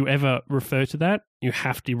stuff. If you ever refer to that, you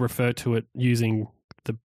have to refer to it using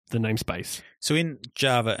the namespace. So in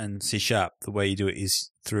Java and C#, the way you do it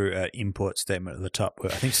is through an import statement at the top.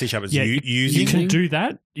 Where I think C# is using. You can do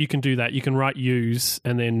that. You can write use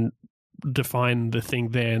and then define the thing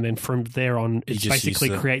there, and then from there on it basically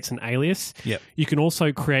creates an alias. Yep. You can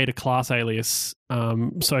also create a class alias.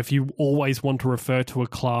 So if you always want to refer to a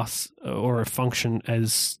class or a function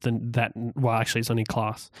as actually it's only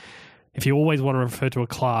class. If you always want to refer to a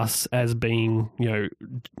class as being,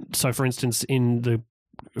 so for instance in the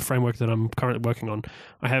framework that I'm currently working on,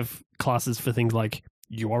 I have classes for things like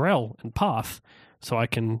URL and path, so I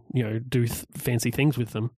can do fancy things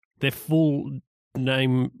with them. Their full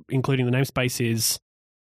name, including the namespace, is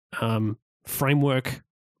framework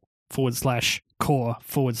 /core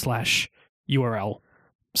 /URL.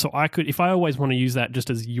 So I could, if I always want to use that just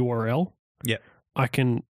as URL, I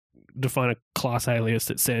can define a class alias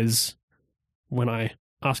that says, when I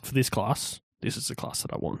ask for this class, this is the class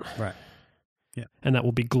that I want. Right. Yeah. And that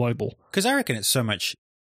will be global. Because I reckon it's so much.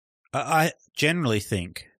 I generally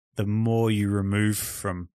think the more you remove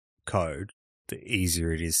from code, the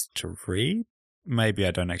easier it is to read. Maybe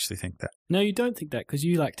I don't actually think that. No, you don't think that because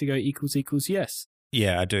you like to go == yes.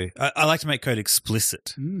 Yeah, I do. I like to make code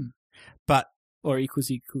explicit. But or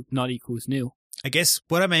 == not = nil. I guess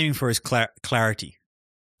what I'm aiming for is clarity.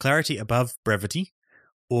 Clarity above brevity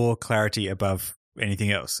or clarity above anything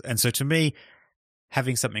else. And so to me,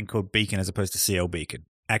 having something called beacon as opposed to CL beacon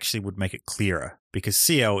actually would make it clearer because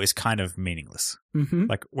CL is kind of meaningless.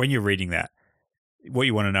 Like when you're reading that, what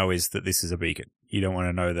you want to know is that this is a beacon. You don't want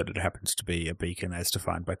to know that it happens to be a beacon as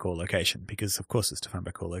defined by core location because, of course, it's defined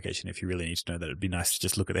by core location. If you really need to know that, it'd be nice to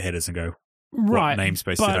just look at the headers and go, what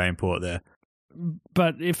namespace did I import there?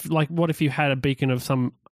 But what if you had a beacon of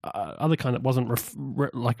some other kind that wasn't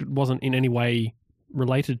wasn't in any way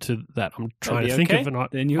related to that? I'm trying to think of an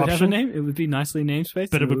option. Then you would have a name. It would be nicely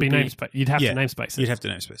namespaced. But it would be namespace. You'd have to namespace it. You'd have to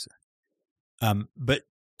namespace it. But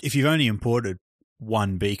if you've only imported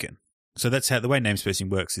one beacon, so that's how the way namespacing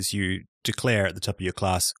works is you declare at the top of your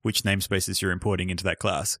class which namespaces you're importing into that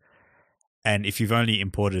class. And if you've only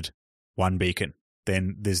imported one beacon,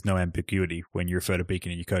 then there's no ambiguity. When you refer to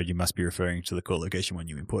beacon in your code, you must be referring to the core location when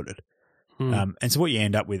you imported. And so what you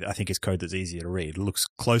end up with, I think, is code that's easier to read. It looks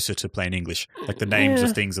closer to plain English, like the names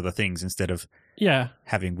of things are the things instead of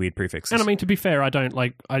having weird prefixes. And I mean, to be fair, I don't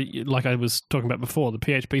like I was talking about before, the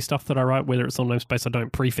PHP stuff that I write, whether it's on namespace, I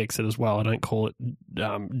don't prefix it as well. I don't call it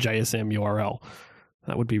JSM URL.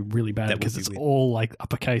 That would be really bad because it's all like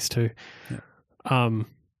uppercase too. Yeah.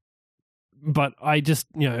 But I just,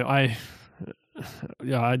 I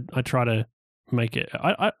try to make it.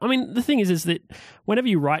 I mean, the thing is that whenever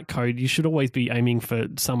you write code, you should always be aiming for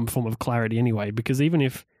some form of clarity anyway. Because even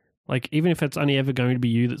if it's only ever going to be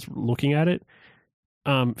you that's looking at it,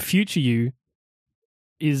 future you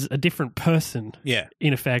is a different person. Yeah,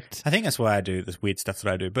 in effect. I think that's why I do this weird stuff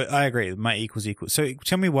that I do. But I agree. My equals. So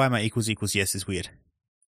tell me why my equals yes is weird.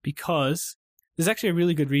 Because there's actually a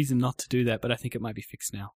really good reason not to do that, but I think it might be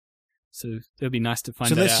fixed now. So it'll be nice to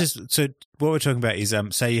find that out. So what we're talking about is,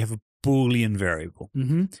 say you have a Boolean variable,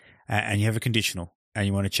 and you have a conditional, and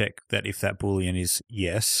you want to check that if that Boolean is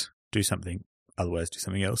yes, do something, otherwise do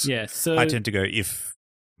something else. Yeah, so I tend to go, if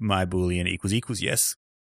my Boolean equals yes,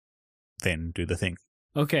 then do the thing.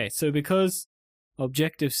 Okay, so because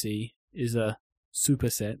Objective-C is a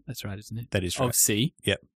superset, that's right, isn't it? That is right. Of C.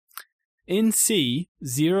 Yep. In C,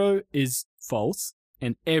 0 is false,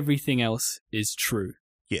 and everything else is true.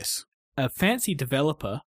 Yes. A fancy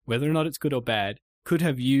developer, whether or not it's good or bad, could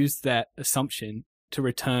have used that assumption to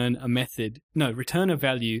return a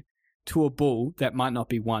value to a bool that might not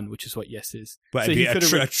be 1, which is what yes is. But so it'd be a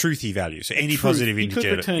truthy value, so any positive integer. He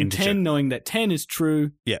could return 10 knowing that 10 is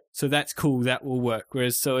true, so that's cool, that will work.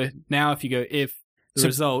 Whereas now if you go if, the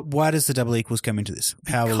result... Why does the double equals come into this?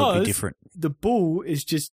 How will it be different? The bool is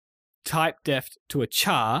just type def to a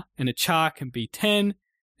char, and a char can be 10,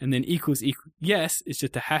 and then equals yes is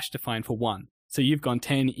just a hash defined for 1. So you've gone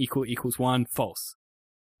 10 equals 1 false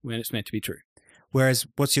when it's meant to be true. Whereas,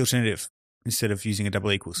 what's the alternative instead of using a double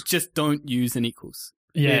equals? Just don't use an equals.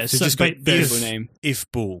 Yeah, so just go variable name. If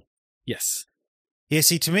bool. Yes. Yeah,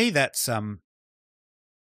 see, to me that's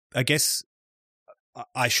I guess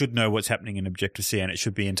I should know what's happening in Objective-C, and it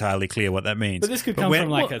should be entirely clear what that means. But this could come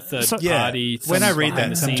from a third party. When I read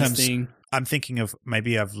that, sometimes thing. I'm thinking of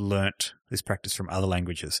maybe I've learnt this practice from other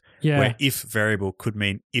languages, Yeah. where if variable could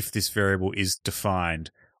mean if this variable is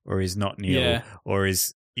defined or is not nil or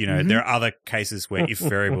is, there are other cases where if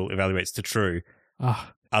variable evaluates to true,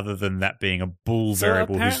 other than that being a bool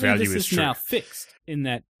variable whose value this is true. now fixed in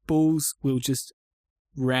that bools will just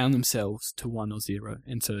round themselves to 1 or 0,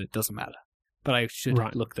 and so it doesn't matter. But I should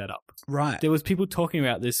look that up. Right. There was people talking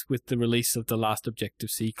about this with the release of the last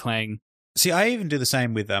Objective-C Clang. See, I even do the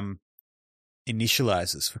same with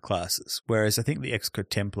initializers for classes, whereas I think the Xcode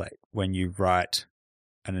template, when you write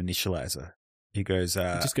an initializer, it goes...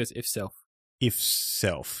 it just goes if self. If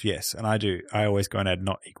self, yes. And I always go and add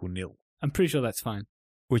not equal nil. I'm pretty sure that's fine.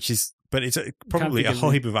 But it's probably a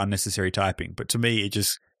whole heap of unnecessary typing, but to me it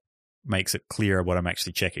just makes it clearer what I'm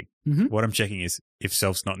actually checking. Mm-hmm. What I'm checking is if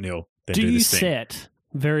self's not nil, then do do you this thing. set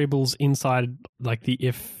variables inside like the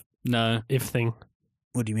if thing?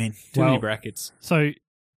 What do you mean? Too many brackets. So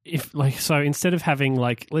instead of having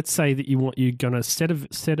let's say that you're gonna set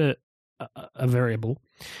a variable,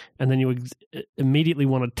 and then you immediately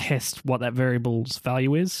want to test what that variable's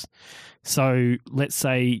value is. So let's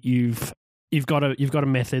say you've got a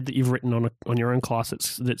method that you've written on your own class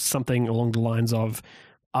that's something along the lines of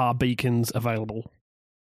are beacons available,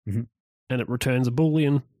 and it returns a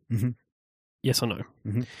Boolean, yes or no.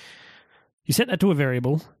 Mm-hmm. You set that to a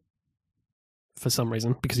variable for some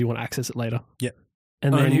reason because you want to access it later. Yep.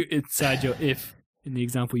 And then you inside your if in the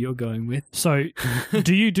example you're going with. So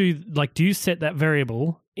do you set that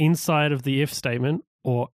variable inside of the if statement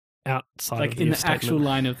or outside of the if statement? Like in the actual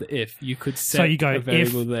line of the if, you could set so you go a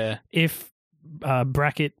variable there. If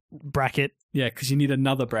bracket. Yeah, because you need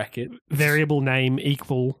another bracket. Variable name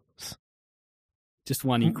equals. Just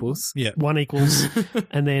one equals. Yeah. One equals.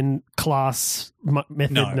 And then class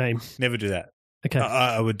method name. Never do that. Okay.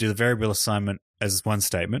 I would do the variable assignment as one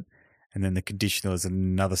statement, and then the conditional as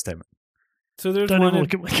another statement. So there's don't ever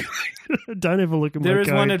look at my code. There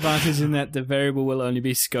is one advantage in that the variable will only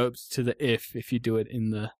be scoped to the if you do it in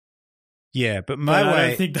the... Yeah, but my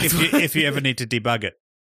way, if you ever need to debug it,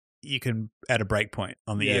 you can add a breakpoint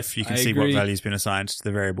on the Yes, if. You can I see agree. what value's been assigned to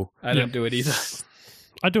the variable. I don't do it either.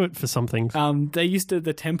 I do it for some things. They used to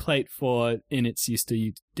the template for inits used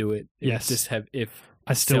to do it. It would Yes. just have if.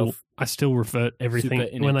 I still revert everything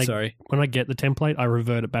Super init, when I sorry. when I get the template. I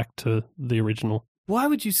revert it back to the original Why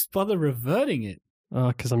would you bother reverting it?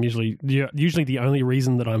 because I'm usually the only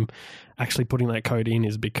reason that I'm actually putting that code in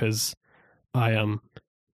is because I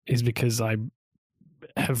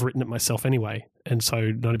have written it myself anyway, and so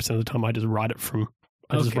 90% of the time I just write it from.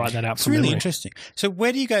 I just Okay. write that out It's from really memory. interesting. So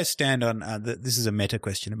where do you guys stand on this is a meta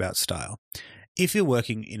question about style. If you're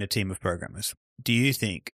working in a team of programmers, do you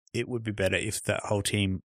think it would be better if that whole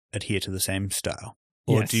team adhere to the same style?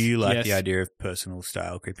 Or Yes. do you like Yes. the idea of personal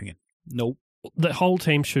style creeping in? Nope. The whole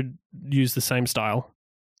team should use the same style.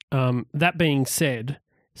 That being said,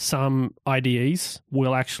 some IDEs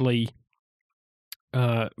will actually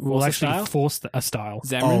Force a style? force a style.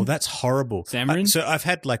 Xamarin. Oh, that's horrible. Xamarin? So I've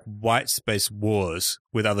had like white space wars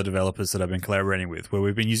with other developers that I've been collaborating with where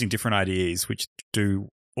we've been using different IDEs which do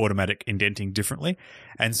automatic indenting differently.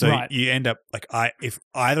 And so Right. you end up like if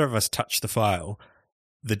either of us touch the file,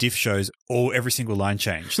 the diff shows every single line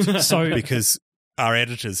changed. So because our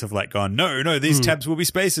editors have like gone, no, these tabs will be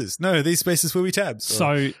spaces. No, these spaces will be tabs.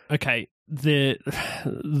 So okay, the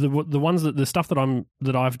ones the stuff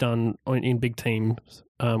that I've done in big teams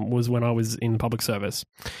was when I was in public service.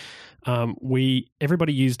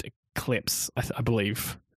 Everybody used Eclipse, I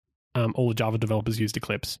believe. All the Java developers used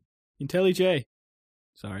Eclipse. IntelliJ.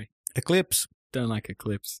 Sorry. Eclipse. Don't like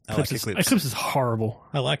Eclipse. I like Eclipse. Eclipse is horrible.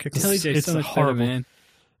 I like Eclipse. IntelliJ is it's so much horrible. better, man.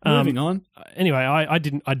 Um, Moving on. Anyway, I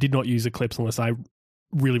did not use Eclipse unless I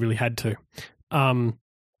really, really had to.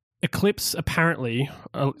 Eclipse apparently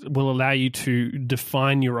will allow you to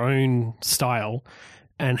define your own style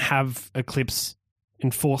and have Eclipse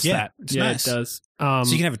enforce Yeah, that. it's Yeah, nice. it does. So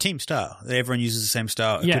you can have a team style. Everyone uses the same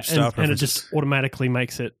style. Yeah, Eclipse style and it preferences. just automatically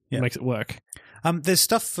makes it Yeah. work. There's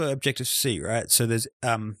stuff for Objective-C, right? So there's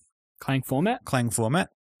Clang format. Clang format,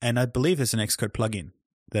 and I believe there's an Xcode plugin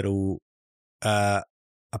that'll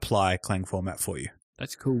apply Clang format for you,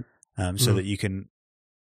 That's cool. so that you can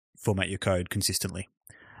format your code consistently.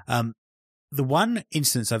 The one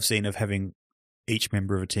instance I've seen of having each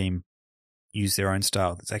member of a team use their own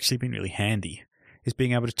style that's actually been really handy is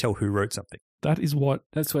being able to tell who wrote something. That is what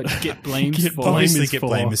That's what Git blames Git for. blame Obviously, is Git for.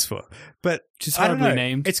 blame is for, but Which is I don't horribly know.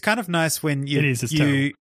 named. It's kind of nice when you It is, it's you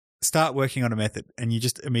terrible. start working on a method and you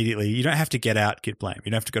just immediately you don't have to get out Git blame.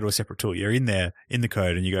 You don't have to go to a separate tool. You're in there in the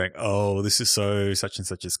code and you're going, oh, this is so such and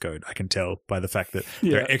such's code. I can tell by the fact that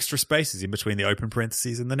there Yeah. are extra spaces in between the open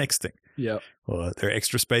parentheses and the next thing, Yeah. or there are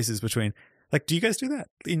extra spaces between. Like, do you guys do that?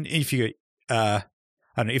 If you go, I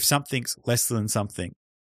don't know, if something's less than something,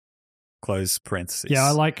 close parentheses.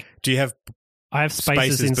 Do you have I have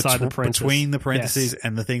spaces inside the parentheses. between the parentheses Yes.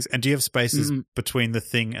 and the things? And do you have spaces Mm-mm. between the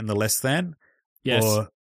thing and the less than? Yes. Or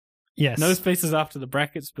Yes. No spaces after the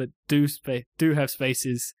brackets, but do have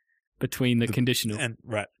spaces between the conditional. and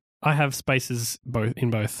right. I have spaces in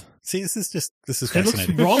both. See, this is It looks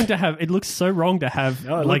fascinating. wrong to have. It looks so wrong to have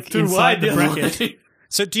Oh, it like looked too inside wide the other bracket. way.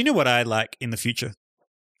 So, do you know what I like in the future?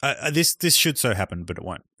 This should so happen, but it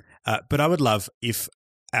won't. But I would love if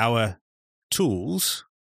our tools,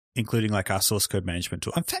 including like our source code management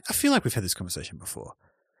tool. In fact, I feel like we've had this conversation before.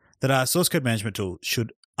 That our source code management tool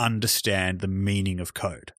should understand the meaning of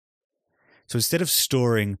code. So instead of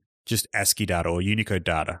storing just ASCII data or Unicode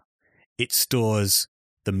data, it stores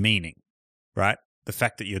the meaning, right? The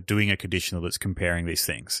fact that you're doing a conditional that's comparing these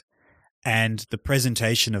things. And the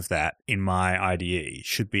presentation of that in my IDE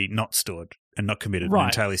should be not stored and not committed and Right.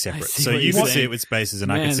 entirely I separate. see So what you you're could see saying. it with spaces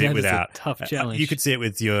and I Man, could see it that is a without. tough challenge. You could see it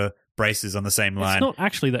with your braces on the same line. It's not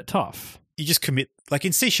actually that tough. You just commit, like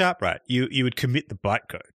in C#, right? You would commit the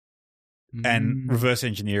bytecode and reverse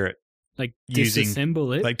engineer it, like using-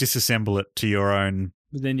 disassemble it, like disassemble it to your own.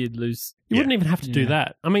 but then you'd lose. You wouldn't even have to do Yeah.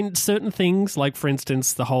 that. I mean, certain things, like for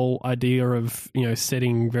instance, the whole idea of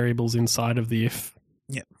setting variables inside of the if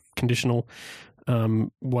Yep. conditional,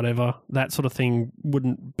 whatever, that sort of thing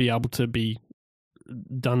wouldn't be able to be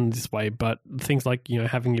done this way. But things like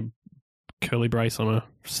having your curly brace on a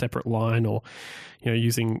separate line, or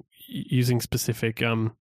using specific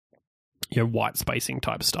white spacing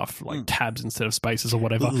type stuff like tabs instead of spaces or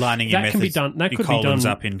whatever. Lining your That can be methods, done. That your could be columns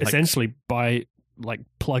done up in, like, essentially by like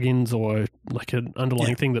plugins or like an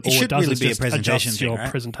underlying Yeah. thing that It all should it does really is be a just presentation adjusts thing, your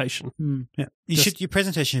right? presentation. Yeah. Your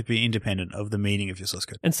presentation should be independent of the meaning of your source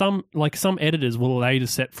code. And some editors will allow you to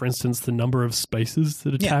set, for instance, the number of spaces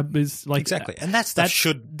that a Yeah. tab is like. Exactly. And that stuff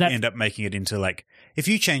should end up making it into like, if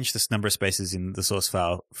you change this number of spaces in the source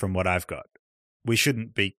file from what I've got, that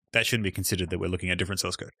shouldn't be considered that we're looking at different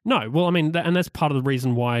source code. No, well, I mean, and that's part of the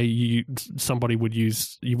reason why somebody would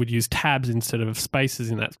use tabs instead of spaces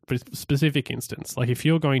in that specific instance. Like if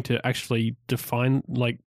you're going to actually define,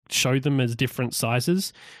 like show them as different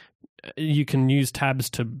sizes, you can use tabs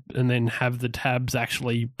and then have the tabs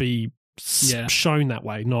actually be shown that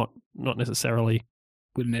way, not necessarily.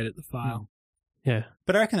 Wouldn't edit the file. Yeah,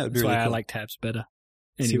 but I reckon that would be That's really why cool. I like tabs better.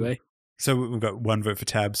 Anyway. So we've got one vote for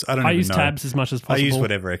tabs. I use tabs as much as possible. I use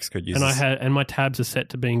whatever Xcode uses. And my tabs are set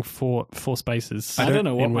to being four spaces. I don't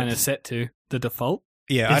know what mine is set to. The default?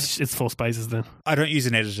 Yeah, it's 4 spaces then. I don't use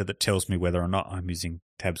an editor that tells me whether or not I'm using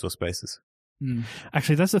tabs or spaces.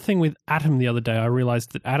 Actually, that's the thing with Atom the other day. I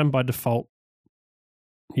realized that Atom by default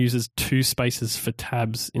uses 2 spaces for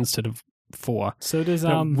tabs instead of 4. So does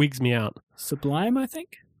That wigs me out. Sublime, I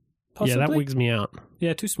think? Possibly? Yeah, that wigs me out.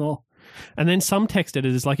 Yeah, too small. And then some text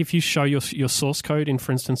editors, like if you show your source code in,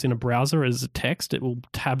 for instance, in a browser as a text, it will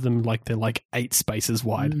tab them like they're like 8 spaces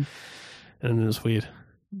wide. And it's weird.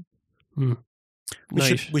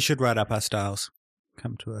 We should write up our styles.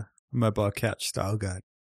 Come to a mobile couch style guide.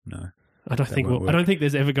 No. I don't think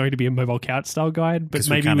there's ever going to be a mobile couch style guide, but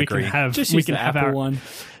maybe we can have our one.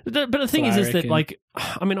 But the thing is that like,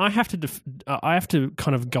 I mean, I have to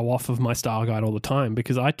kind of go off of my style guide all the time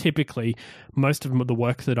because I typically, most of the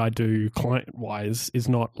work that I do client wise is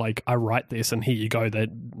not like I write this and here you go, that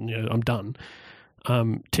I'm done.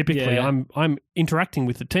 Typically I'm interacting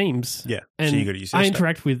with the teams. Yeah. And so you got to use I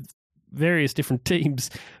interact with various different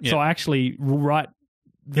teams. Yeah. So I actually write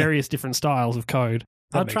various different styles of code.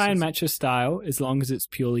 I'll try and match a style as long as it's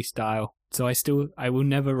purely style. So I will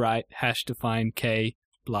never write #define k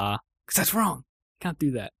blah because that's wrong. Can't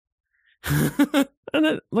do that. And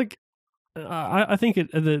then, like, I think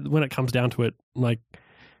when it comes down to it, like,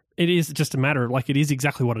 it is just a matter of, like, it is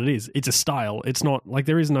exactly what it is. It's a style. It's not like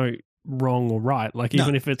there is no wrong or right. Like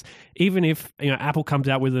even if Apple comes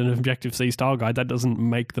out with an Objective-C style guide, that doesn't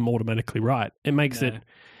make them automatically right. It makes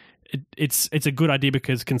it's a good idea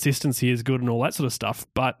because consistency is good and all that sort of stuff.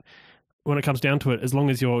 But when it comes down to it, as long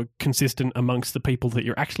as you're consistent amongst the people that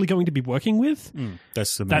you're actually going to be working with,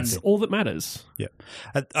 that's all that matters. Yeah.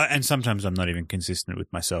 And sometimes I'm not even consistent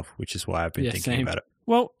with myself, which is why I've been thinking about it.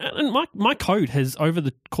 Well, and my code has, over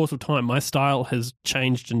the course of time, my style has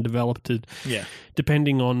changed and developed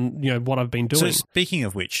depending on what I've been doing. So speaking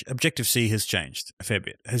of which, Objective-C has changed a fair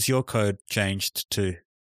bit. Has your code changed to,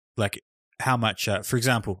 like, how much? For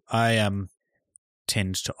example, I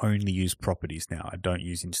tend to only use properties now. I don't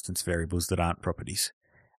use instance variables that aren't properties,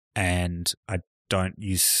 and I don't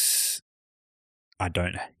use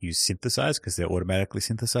synthesize because they're automatically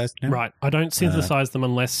synthesized now. Right. I don't synthesize them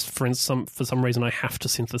unless, for some reason, I have to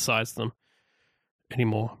synthesize them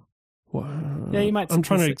anymore. Yeah, you might. I'm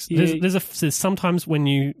trying to. There's sometimes when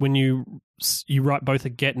you write both a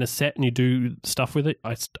get and a set and you do stuff with it,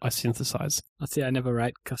 I synthesize. Let's see. I never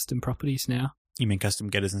write custom properties now. You mean custom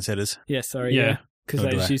getters and setters? Yeah. Sorry. Yeah. Because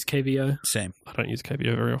I just use KVO. Same. I don't use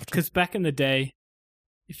KVO very often. Because back in the day,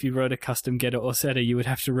 if you wrote a custom getter or setter, you would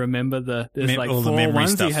have to remember there's like all 4 the memory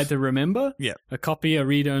ones stuff you had to remember. Yeah. A copy, a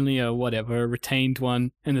read only, a whatever, a retained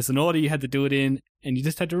one, and there's an order you had to do it in, and you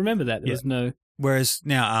just had to remember that. There was no. Whereas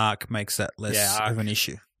now Arc makes that less of an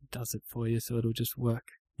issue. Does it for you, so it'll just work.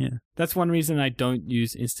 Yeah. That's one reason I don't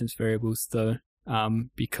use instance variables though,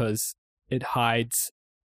 because it hides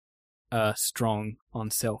strong on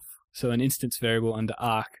self. So an instance variable under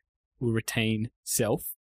Arc will retain self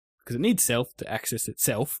because it needs self to access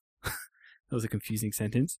itself. That was a confusing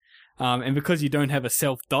sentence. And because you don't have a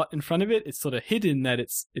self dot in front of it, it's sort of hidden that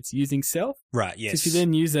it's using self. Right. Yes. So if you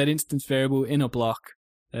then use that instance variable in a block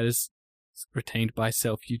that is retained by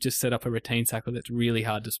self, you just set up a retain cycle that's really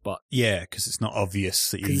hard to spot. Yeah, because it's not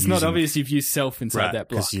obvious that you're using... It's not obvious you've used self inside that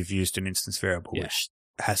block. Because you've used an instance variable, which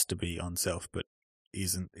has to be on self, but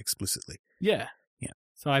isn't explicitly. Yeah. Yeah.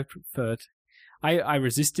 So I preferred... I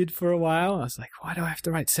resisted for a while. I was like, why do I have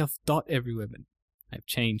to write self dot everywhere? But I've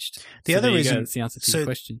changed. The other reason... That's the answer to your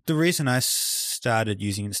question. The reason I started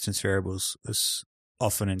using instance variables as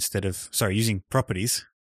often using properties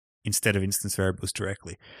instead of instance variables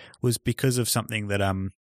directly was because of something that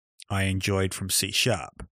I enjoyed from C#.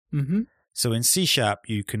 Mm-hmm. So in C#,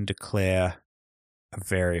 you can declare a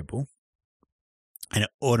variable and it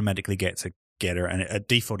automatically gets a getter and a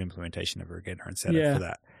default implementation of a getter and setter for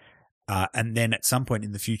that. And then at some point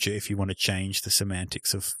in the future, if you want to change the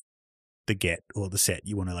semantics of the get or the set,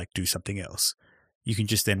 you want to like do something else, you can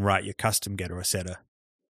just then write your custom getter or setter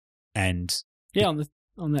and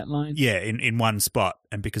on that line. Yeah, in one spot.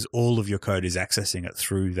 And because all of your code is accessing it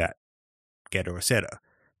through that getter or setter,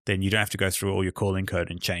 then you don't have to go through all your calling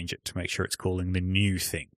code and change it to make sure it's calling the new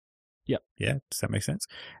thing. Yep. Yeah, does that make sense?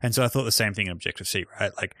 And so I thought the same thing in Objective-C,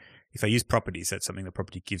 right? Like if I use properties, that's something the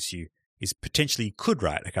property gives you is potentially you could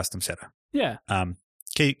write a custom setter. Yeah.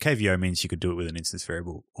 KVO means you could do it with an instance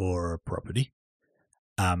variable or a property.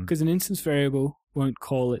 Because an instance variable won't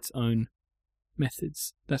call its own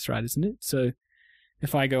methods. That's right, isn't it? So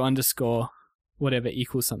if I go underscore whatever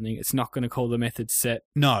equals something, it's not going to call the method set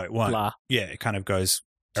No, it won't. blah. Yeah, it kind of goes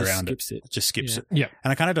around it. Just skips it. Yeah.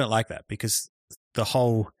 And I kind of don't like that because the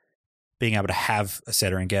whole being able to have a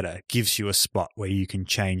setter and getter gives you a spot where you can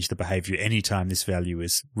change the behavior anytime this value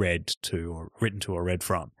is read to or written to or read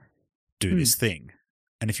from. Do this thing.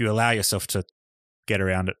 And if you allow yourself to get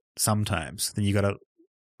around it sometimes, then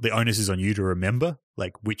the onus is on you to remember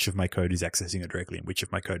like which of my code is accessing it directly and which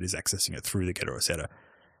of my code is accessing it through the getter or setter.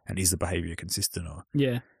 And is the behavior consistent or?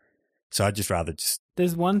 Yeah. So I'd just rather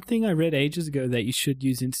There's one thing I read ages ago that you should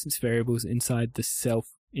use instance variables inside the self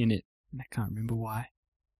init. And I can't remember why.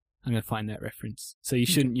 I'm going to find that reference. So you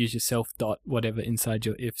shouldn't use your self dot whatever inside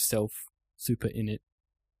your if self super init.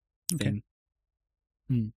 Okay.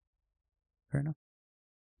 Then, Fair enough.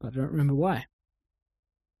 But I don't remember why.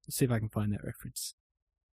 Let's see if I can find that reference.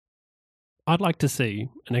 I'd like to see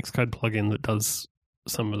an Xcode plugin that does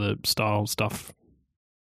some of the style stuff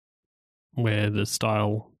where the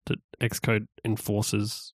style that Xcode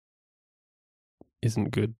enforces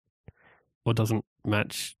isn't good or doesn't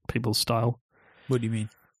match people's style. What do you mean?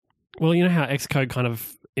 Well, you know how Xcode kind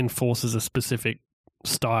of enforces a specific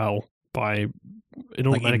style by it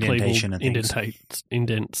automatically indentation will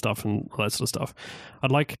indent stuff and all that sort of stuff.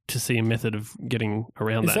 I'd like to see a method of getting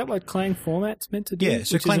around Is that what Clang format's meant to do? Yeah,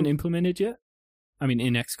 so which isn't implemented yet? I mean,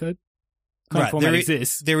 in Xcode? Clang Right, format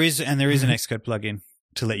exists. There is an Xcode plugin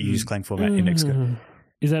to let you use Clang format in Xcode.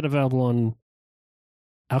 Is that available on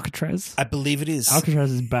Alcatraz? I believe it is.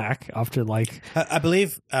 Alcatraz is back after like... I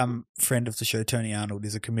believe friend of the show, Tony Arnold,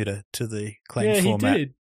 is a committer to the Clang Yeah, he format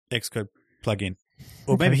did. Xcode plugin.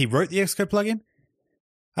 Or maybe he wrote the Xcode plugin.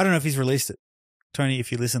 I don't know if he's released it. Tony, if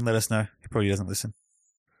you listen, let us know. He probably doesn't listen.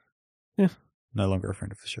 Yeah. No longer a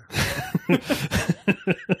friend of the show.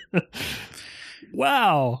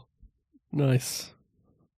 Wow. Nice.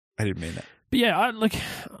 I didn't mean that. But yeah,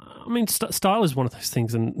 style is one of those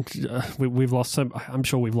things, and we've lost I'm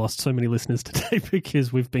sure we've lost so many listeners today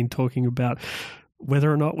because we've been talking about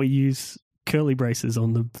whether or not we use curly braces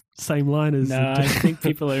on the same line as. No, I think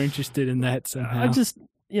people are interested in that somehow. It's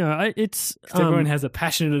 'cause everyone has a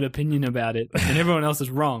passionate opinion about it, and everyone else is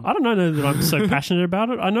wrong. I don't know that I'm so passionate about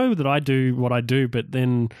it. I know that I do what I do, but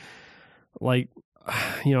then, like,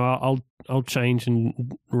 I'll change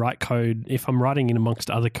and write code. If I'm writing in amongst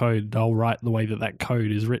other code, I'll write the way that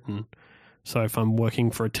code is written. So if I'm working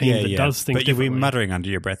for a team that does things but you'll be differently, muttering under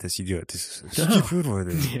your breath as you do it. This is stupid. No,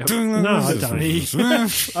 I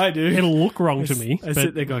don't. I do. It'll look wrong to me. I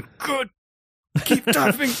sit there going, good. Keep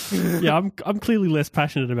typing. Yeah, I'm clearly less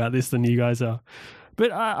passionate about this than you guys are.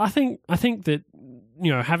 But I think that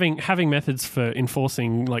having methods for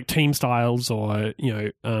enforcing like team styles or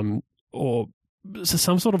or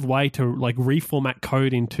some sort of way to like reformat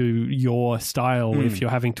code into your style if you're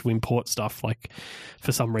having to import stuff like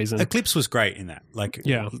for some reason. Eclipse was great in that. Like,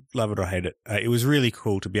 love it or hate it. It was really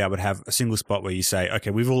cool to be able to have a single spot where you say, okay,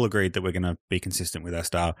 we've all agreed that we're going to be consistent with our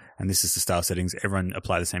style, and this is the style settings. Everyone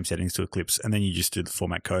apply the same settings to Eclipse, and then you just do the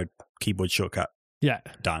format code, keyboard shortcut. Yeah,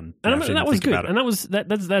 done. And that was good,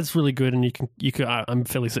 and that's really good. And you could I'm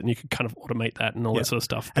fairly certain you could kind of automate that and all that sort of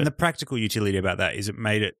stuff. And the practical utility about that is it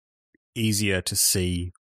made it easier to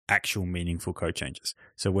see actual meaningful code changes.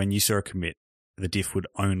 So when you saw a commit, the diff would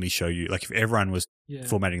only show you, like if everyone was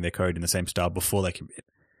formatting their code in the same style before they commit,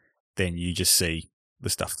 then you just see the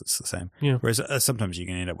stuff that's the same. Yeah. Whereas sometimes you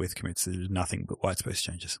can end up with commits that are nothing but white space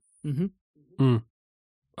changes. Mm-hmm.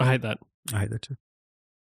 I hate that. I hate that too.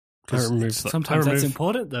 Sometimes that's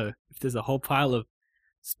important though. If there's a whole pile of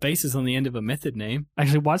spaces on the end of a method name.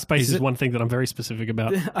 Actually, white space is one thing that I'm very specific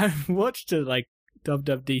about. I watched a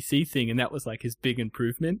WWDC thing, and that was like his big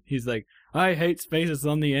improvement. He's like, I hate spaces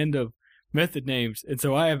on the end of method names, and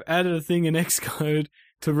so I have added a thing in Xcode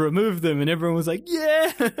to remove them, and everyone was like,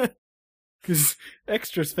 yeah! Because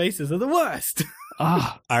extra spaces are the worst.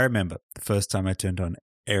 I remember the first time I turned on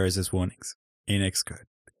errors as warnings in Xcode.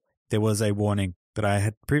 There was a warning that I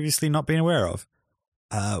had previously not been aware of,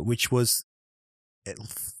 which was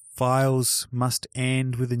files must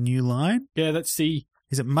end with a new line. Yeah, that's C.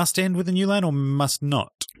 Is it must end with a new line or must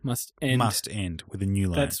not? Must end. Must end with a new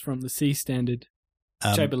line. That's from the C standard,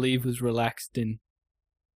 which I believe was relaxed in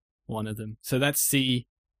one of them. So that's C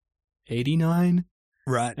 89.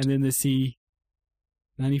 Right. And then the C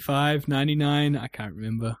 95, 99, I can't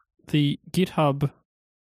remember. The GitHub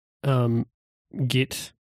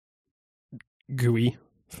Git GUI,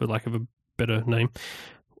 for lack of a better name,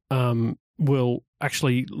 will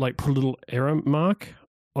actually like put a little error mark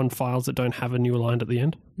on files that don't have a new aligned at the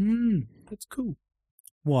end. That's cool.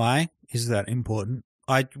 Why is that important?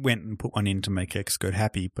 I went and put one in to make Xcode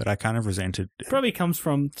happy, but I kind of resented it. Probably comes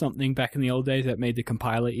from something back in the old days that made the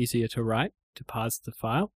compiler easier to write, to parse the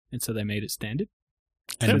file, and so they made it standard.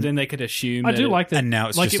 So And, then they could assume I that do like that. and now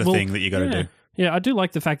it's like just it a will- thing that you got to yeah. do. Yeah, I do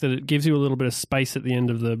like the fact that it gives you a little bit of space at the end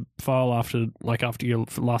of the file after your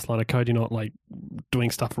last line of code. You're not like doing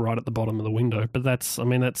stuff right at the bottom of the window. But that's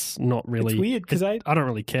not really. It's weird because I don't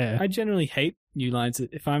really care. generally hate new lines.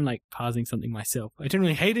 If I'm like parsing something myself, I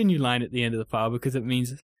generally hate a new line at the end of the file because it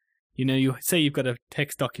means, you say you've got a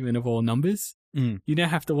text document of all numbers. Mm. You now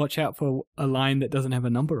have to watch out for a line that doesn't have a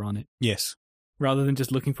number on it, Yes. rather than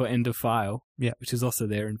just looking for end of file, Yeah. which is also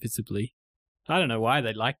there invisibly. I don't know why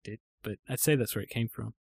they liked it, but I'd say that's where it came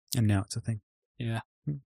from. And now it's a thing. Yeah.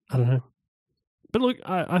 I don't know. But look,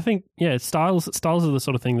 I think styles are the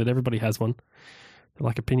sort of thing that everybody has one. They're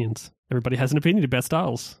like opinions. Everybody has an opinion about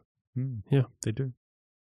styles. Yeah. They do.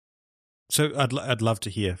 So I'd love to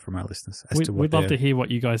hear from our listeners as to what We'd love to hear what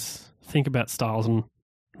you guys think about styles, and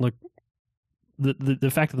look, the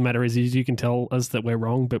fact of the matter is you can tell us that we're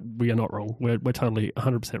wrong, but we are not wrong. We're totally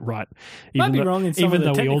 100% right. Might be wrong in some even of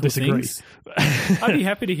the though we all technical disagree. things. I'd be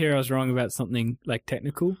happy to hear I was wrong about something like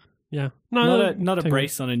technical. Yeah, Not a technical.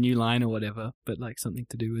 brace on a new line or whatever, but like something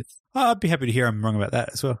to do with. I'd be happy to hear I'm wrong about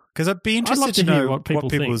that as well. Because I'd be I'd interested love to to hear know what people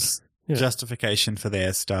think. people's Yeah. justification for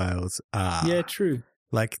their styles are. Yeah, true.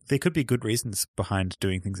 Like, there could be good reasons behind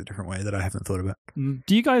doing things a different way that I haven't thought about. Mm.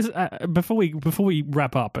 Do you guys before we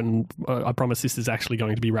wrap up, and I promise this is actually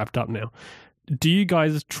going to be wrapped up now? Do you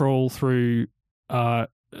guys trawl through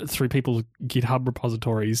people's GitHub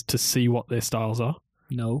repositories to see what their styles are?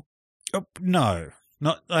 No. Oh, no.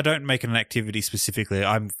 I don't make it an activity specifically.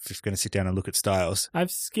 I'm just going to sit down and look at styles.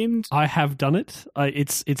 I've skimmed. I have done it.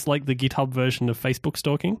 It's like the GitHub version of Facebook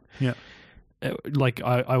stalking. Yeah. Like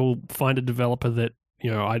I will find a developer that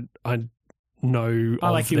I know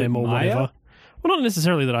like of you them or admire? whatever. Well, not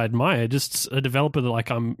necessarily that I admire, just a developer that like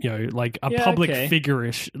I'm like a Yeah, public okay.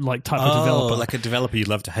 figure-ish like type of developer. like a developer you'd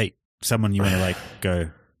love to hate. Someone you want to like go.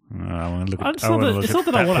 I want to look at. It's not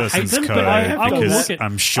that I want to hate person's them, code but I will because look at.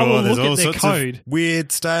 I'm I sure will there's look all at their sorts code of weird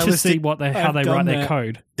to see stylistic. how I've they done write their that.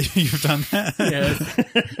 code. You've done that.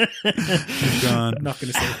 You've gone. I'm not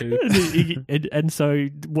going to say who. and so,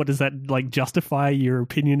 what does that like justify your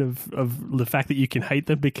opinion of the fact that you can hate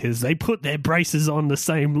them because they put their braces on the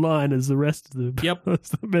same line as the rest of the Yep. as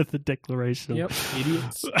the method declaration? Yep,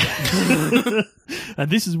 idiots.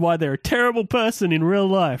 And this is why they're a terrible person in real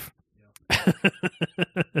life.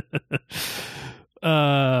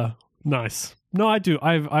 Nice. No, I do.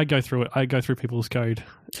 I go through it. I go through people's code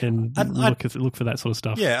and look for that sort of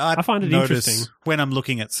stuff. Yeah, I find it notice interesting. when I'm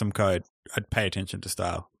looking at some code. I'd pay attention to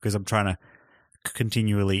style because I'm trying to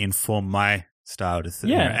continually inform my style. To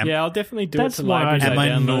Yeah, I'll definitely do That's it to why I libraries am I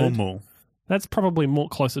download. normal? That's probably more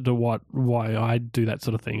closer to why I do that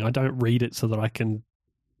sort of thing. I don't read it so that I can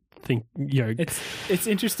think. It's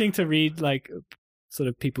interesting to read like sort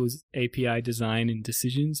of people's API design and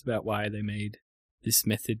decisions about why they made this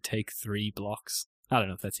method take 3 blocks. I don't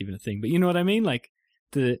know if that's even a thing, but you know what I mean? Like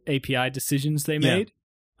the API decisions they Yeah. made.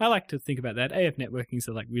 I like to think about that. AF networking is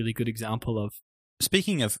a like really good example of.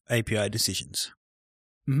 Speaking of API decisions,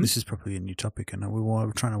 Mhm. this is probably a new topic, and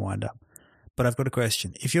we're trying to wind up. But I've got a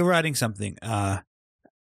question. If you're writing something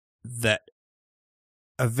that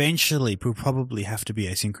eventually will probably have to be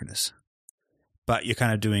asynchronous, but you're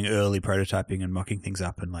kind of doing early prototyping and mocking things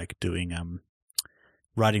up and like doing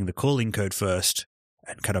writing the calling code first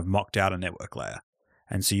and kind of mocked out a network layer.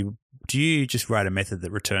 And so do you just write a method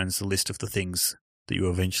that returns the list of the things that you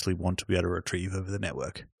eventually want to be able to retrieve over the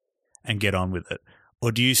network and get on with it?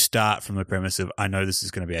 Or do you start from the premise of, I know this is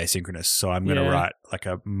going to be asynchronous, so I'm going to Yeah. write like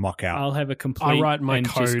a mock out? I'll have a complete. write my and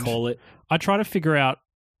code. Just call it. I try to figure out.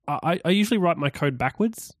 I usually write my code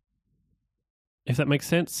backwards, if that makes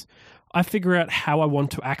sense. I figure out how I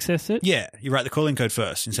want to access it. Yeah, you write the calling code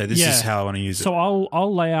first and say, this Yeah. is how I want to use it. So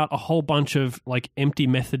I'll lay out a whole bunch of like empty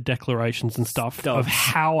method declarations and stuff of Stubs.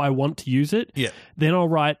 how I want to use it. Yeah. Then I'll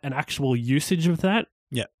write an actual usage of that.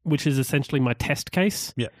 Yeah. Which is essentially my test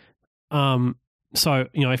case. Yeah. So,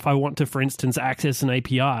 if I want to, for instance, access an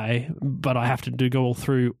API, but I have to go all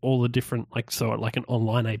through all the different, like an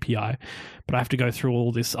online API, but I have to go through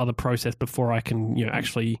all this other process before I can,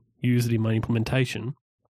 actually use it in my implementation.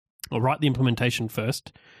 I'll write the implementation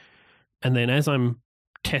first. And then as I'm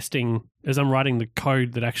writing the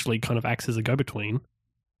code that actually kind of acts as a go-between,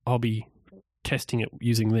 I'll be testing it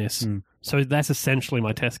using this. Mm. So that's essentially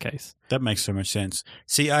my test case. That makes so much sense.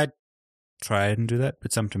 See, I try and do that,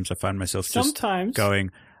 but sometimes I find myself just Sometimes.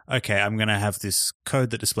 going, okay, I'm going to have this code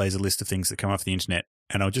that displays a list of things that come off the internet,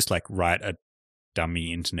 and I'll just like write a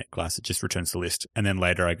dummy internet class that just returns the list. And then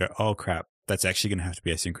later I go, oh crap, that's actually going to have to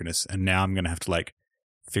be asynchronous. And now I'm going to have to like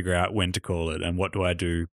figure out when to call it and what do I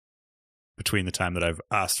do between the time that I've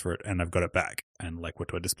asked for it and I've got it back. And like, what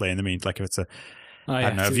do I display in the mean? Like if it's I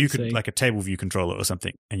don't know, like a table view controller or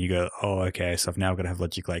something. And you go, oh, okay. So I've now got to have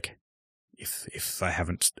logic like if I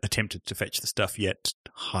haven't attempted to fetch the stuff yet,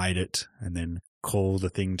 hide it and then call the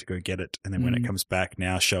thing to go get it. And then when it comes back,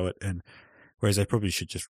 now show it. And whereas I probably should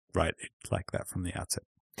just write it like that from the outset.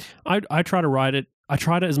 I try to write it. I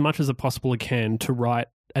try to as much as I possibly can to write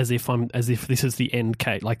as if this is the end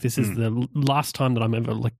case. Like this is the last time that I'm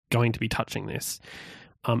ever like going to be touching this.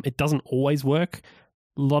 It doesn't always work.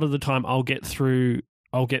 A lot of the time, I'll get through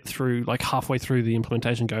like halfway through the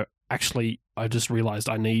implementation. Go, actually, I just realized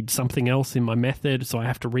I need something else in my method, so I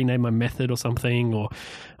have to rename my method or something. Or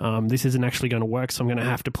this isn't actually going to work, so I'm going to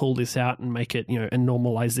have to pull this out and make it, and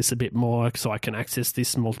normalize this a bit more so I can access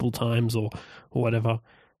this multiple times or whatever.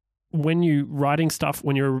 When you're writing stuff,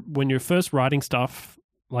 when you're first writing stuff,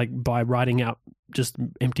 like by writing out just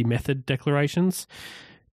empty method declarations,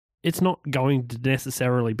 it's not going to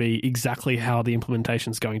necessarily be exactly how the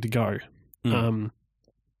implementation is going to go.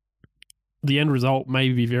 The end result may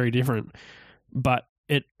be very different, but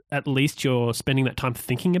at least you're spending that time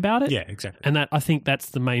thinking about it. Yeah, exactly. And I think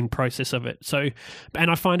that's the main process of it. So, and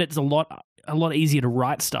I find it's a lot easier to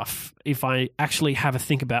write stuff if I actually have a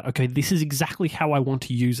think about, okay, this is exactly how I want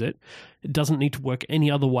to use it. It doesn't need to work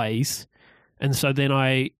any other ways. And so then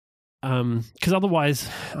because otherwise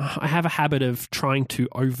I have a habit of trying to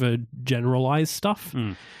overgeneralize stuff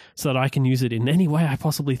so that I can use it in any way I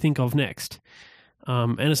possibly think of next.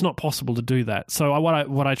 And it's not possible to do that. So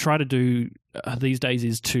what I try to do these days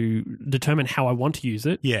is to determine how I want to use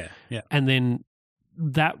it. Yeah, yeah. And then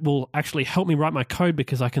that will actually help me write my code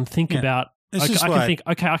because I can think about. I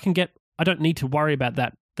don't need to worry about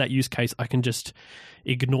that use case. I can just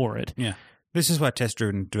ignore it. Yeah. This is why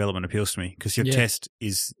test-driven development appeals to me, because your test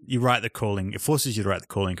is, you write the calling, it forces you to write the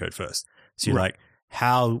calling code first. So you're like,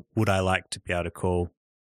 how would I like to be able to call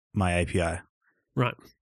my API? Right.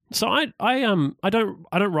 So I don't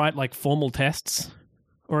write like formal tests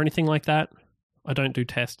or anything like that. I don't do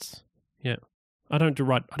tests. Yeah. I don't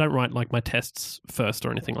write like my tests first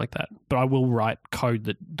or anything like that, but I will write code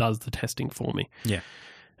that does the testing for me. Yeah.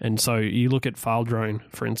 And so you look at FileDrone,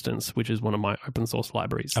 for instance, which is one of my open source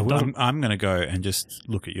libraries. I'm going to go and just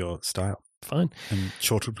look at your style. Fine. And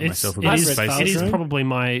shorten for myself a bit. It is probably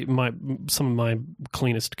some of my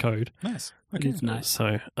cleanest code. Nice. Okay. It's nice.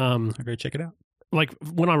 So I'll go check it out. Like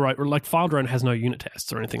when I write, like FileDrone has no unit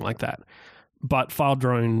tests or anything like that, but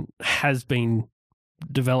FileDrone has been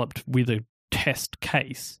developed with a test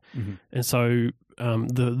case, and so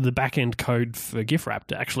the back end code for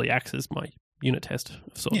GIFwrap actually acts as my unit test of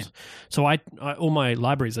sorts. Yeah. So I all my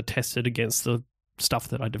libraries are tested against the stuff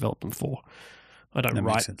that I developed them for. I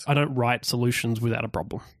don't write solutions without a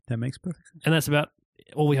problem. That makes perfect sense. And that's about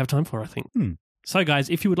all we have time for, I think. So, guys,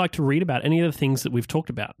 if you would like to read about any of the things that we've talked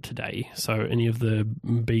about today, so any of the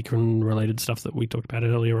Beacon-related stuff that we talked about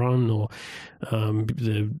earlier on, or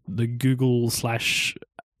the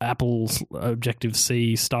Google/Apple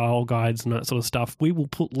Objective-C style guides and that sort of stuff, we will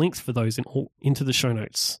put links for those into the show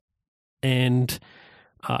notes. And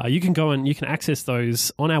you can go and you can access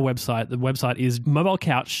those on our website. The website is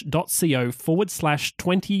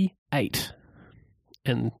mobilecouch.co/28.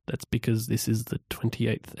 And that's because this is the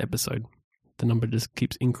 28th episode. The number just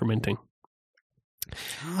keeps incrementing.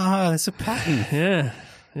 That's a pattern.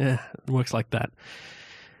 Yeah, it works like that.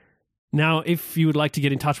 Now, if you would like to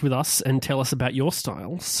get in touch with us and tell us about your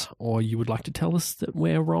styles, or you would like to tell us that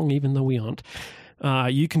we're wrong even though we aren't,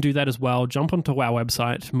 you can do that as well. Jump onto our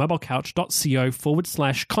website,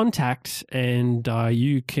 mobilecouch.co/contact, and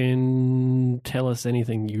you can tell us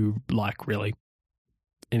anything you like, really.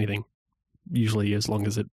 Anything. Usually as long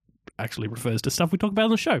as it actually refers to stuff we talk about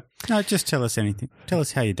on the show. No, just tell us anything. Tell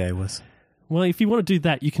us how your day was. Well, if you want to do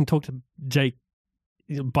that, you can talk to Jake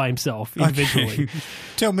by himself individually. Okay.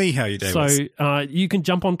 Tell me how your day was. So you can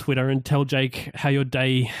jump on Twitter and tell Jake how your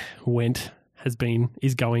day went, is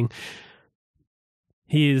going.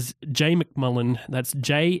 He is J McMullin. That's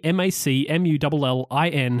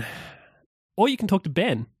JMACMULLIN. Or you can talk to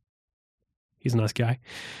Ben. He's a nice guy.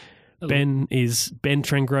 Hello. Ben is Ben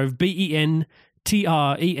Trengrove, BenTrengrove,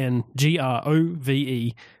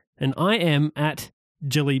 and I am at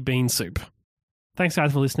Jelly Bean Soup. Thanks,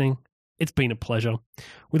 guys, for listening. It's been a pleasure.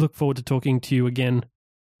 We look forward to talking to you again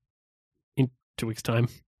in 2 weeks' time,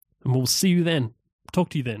 and we'll see you then. Talk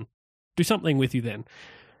to you then. Do something with you then.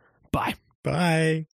 Bye. Bye.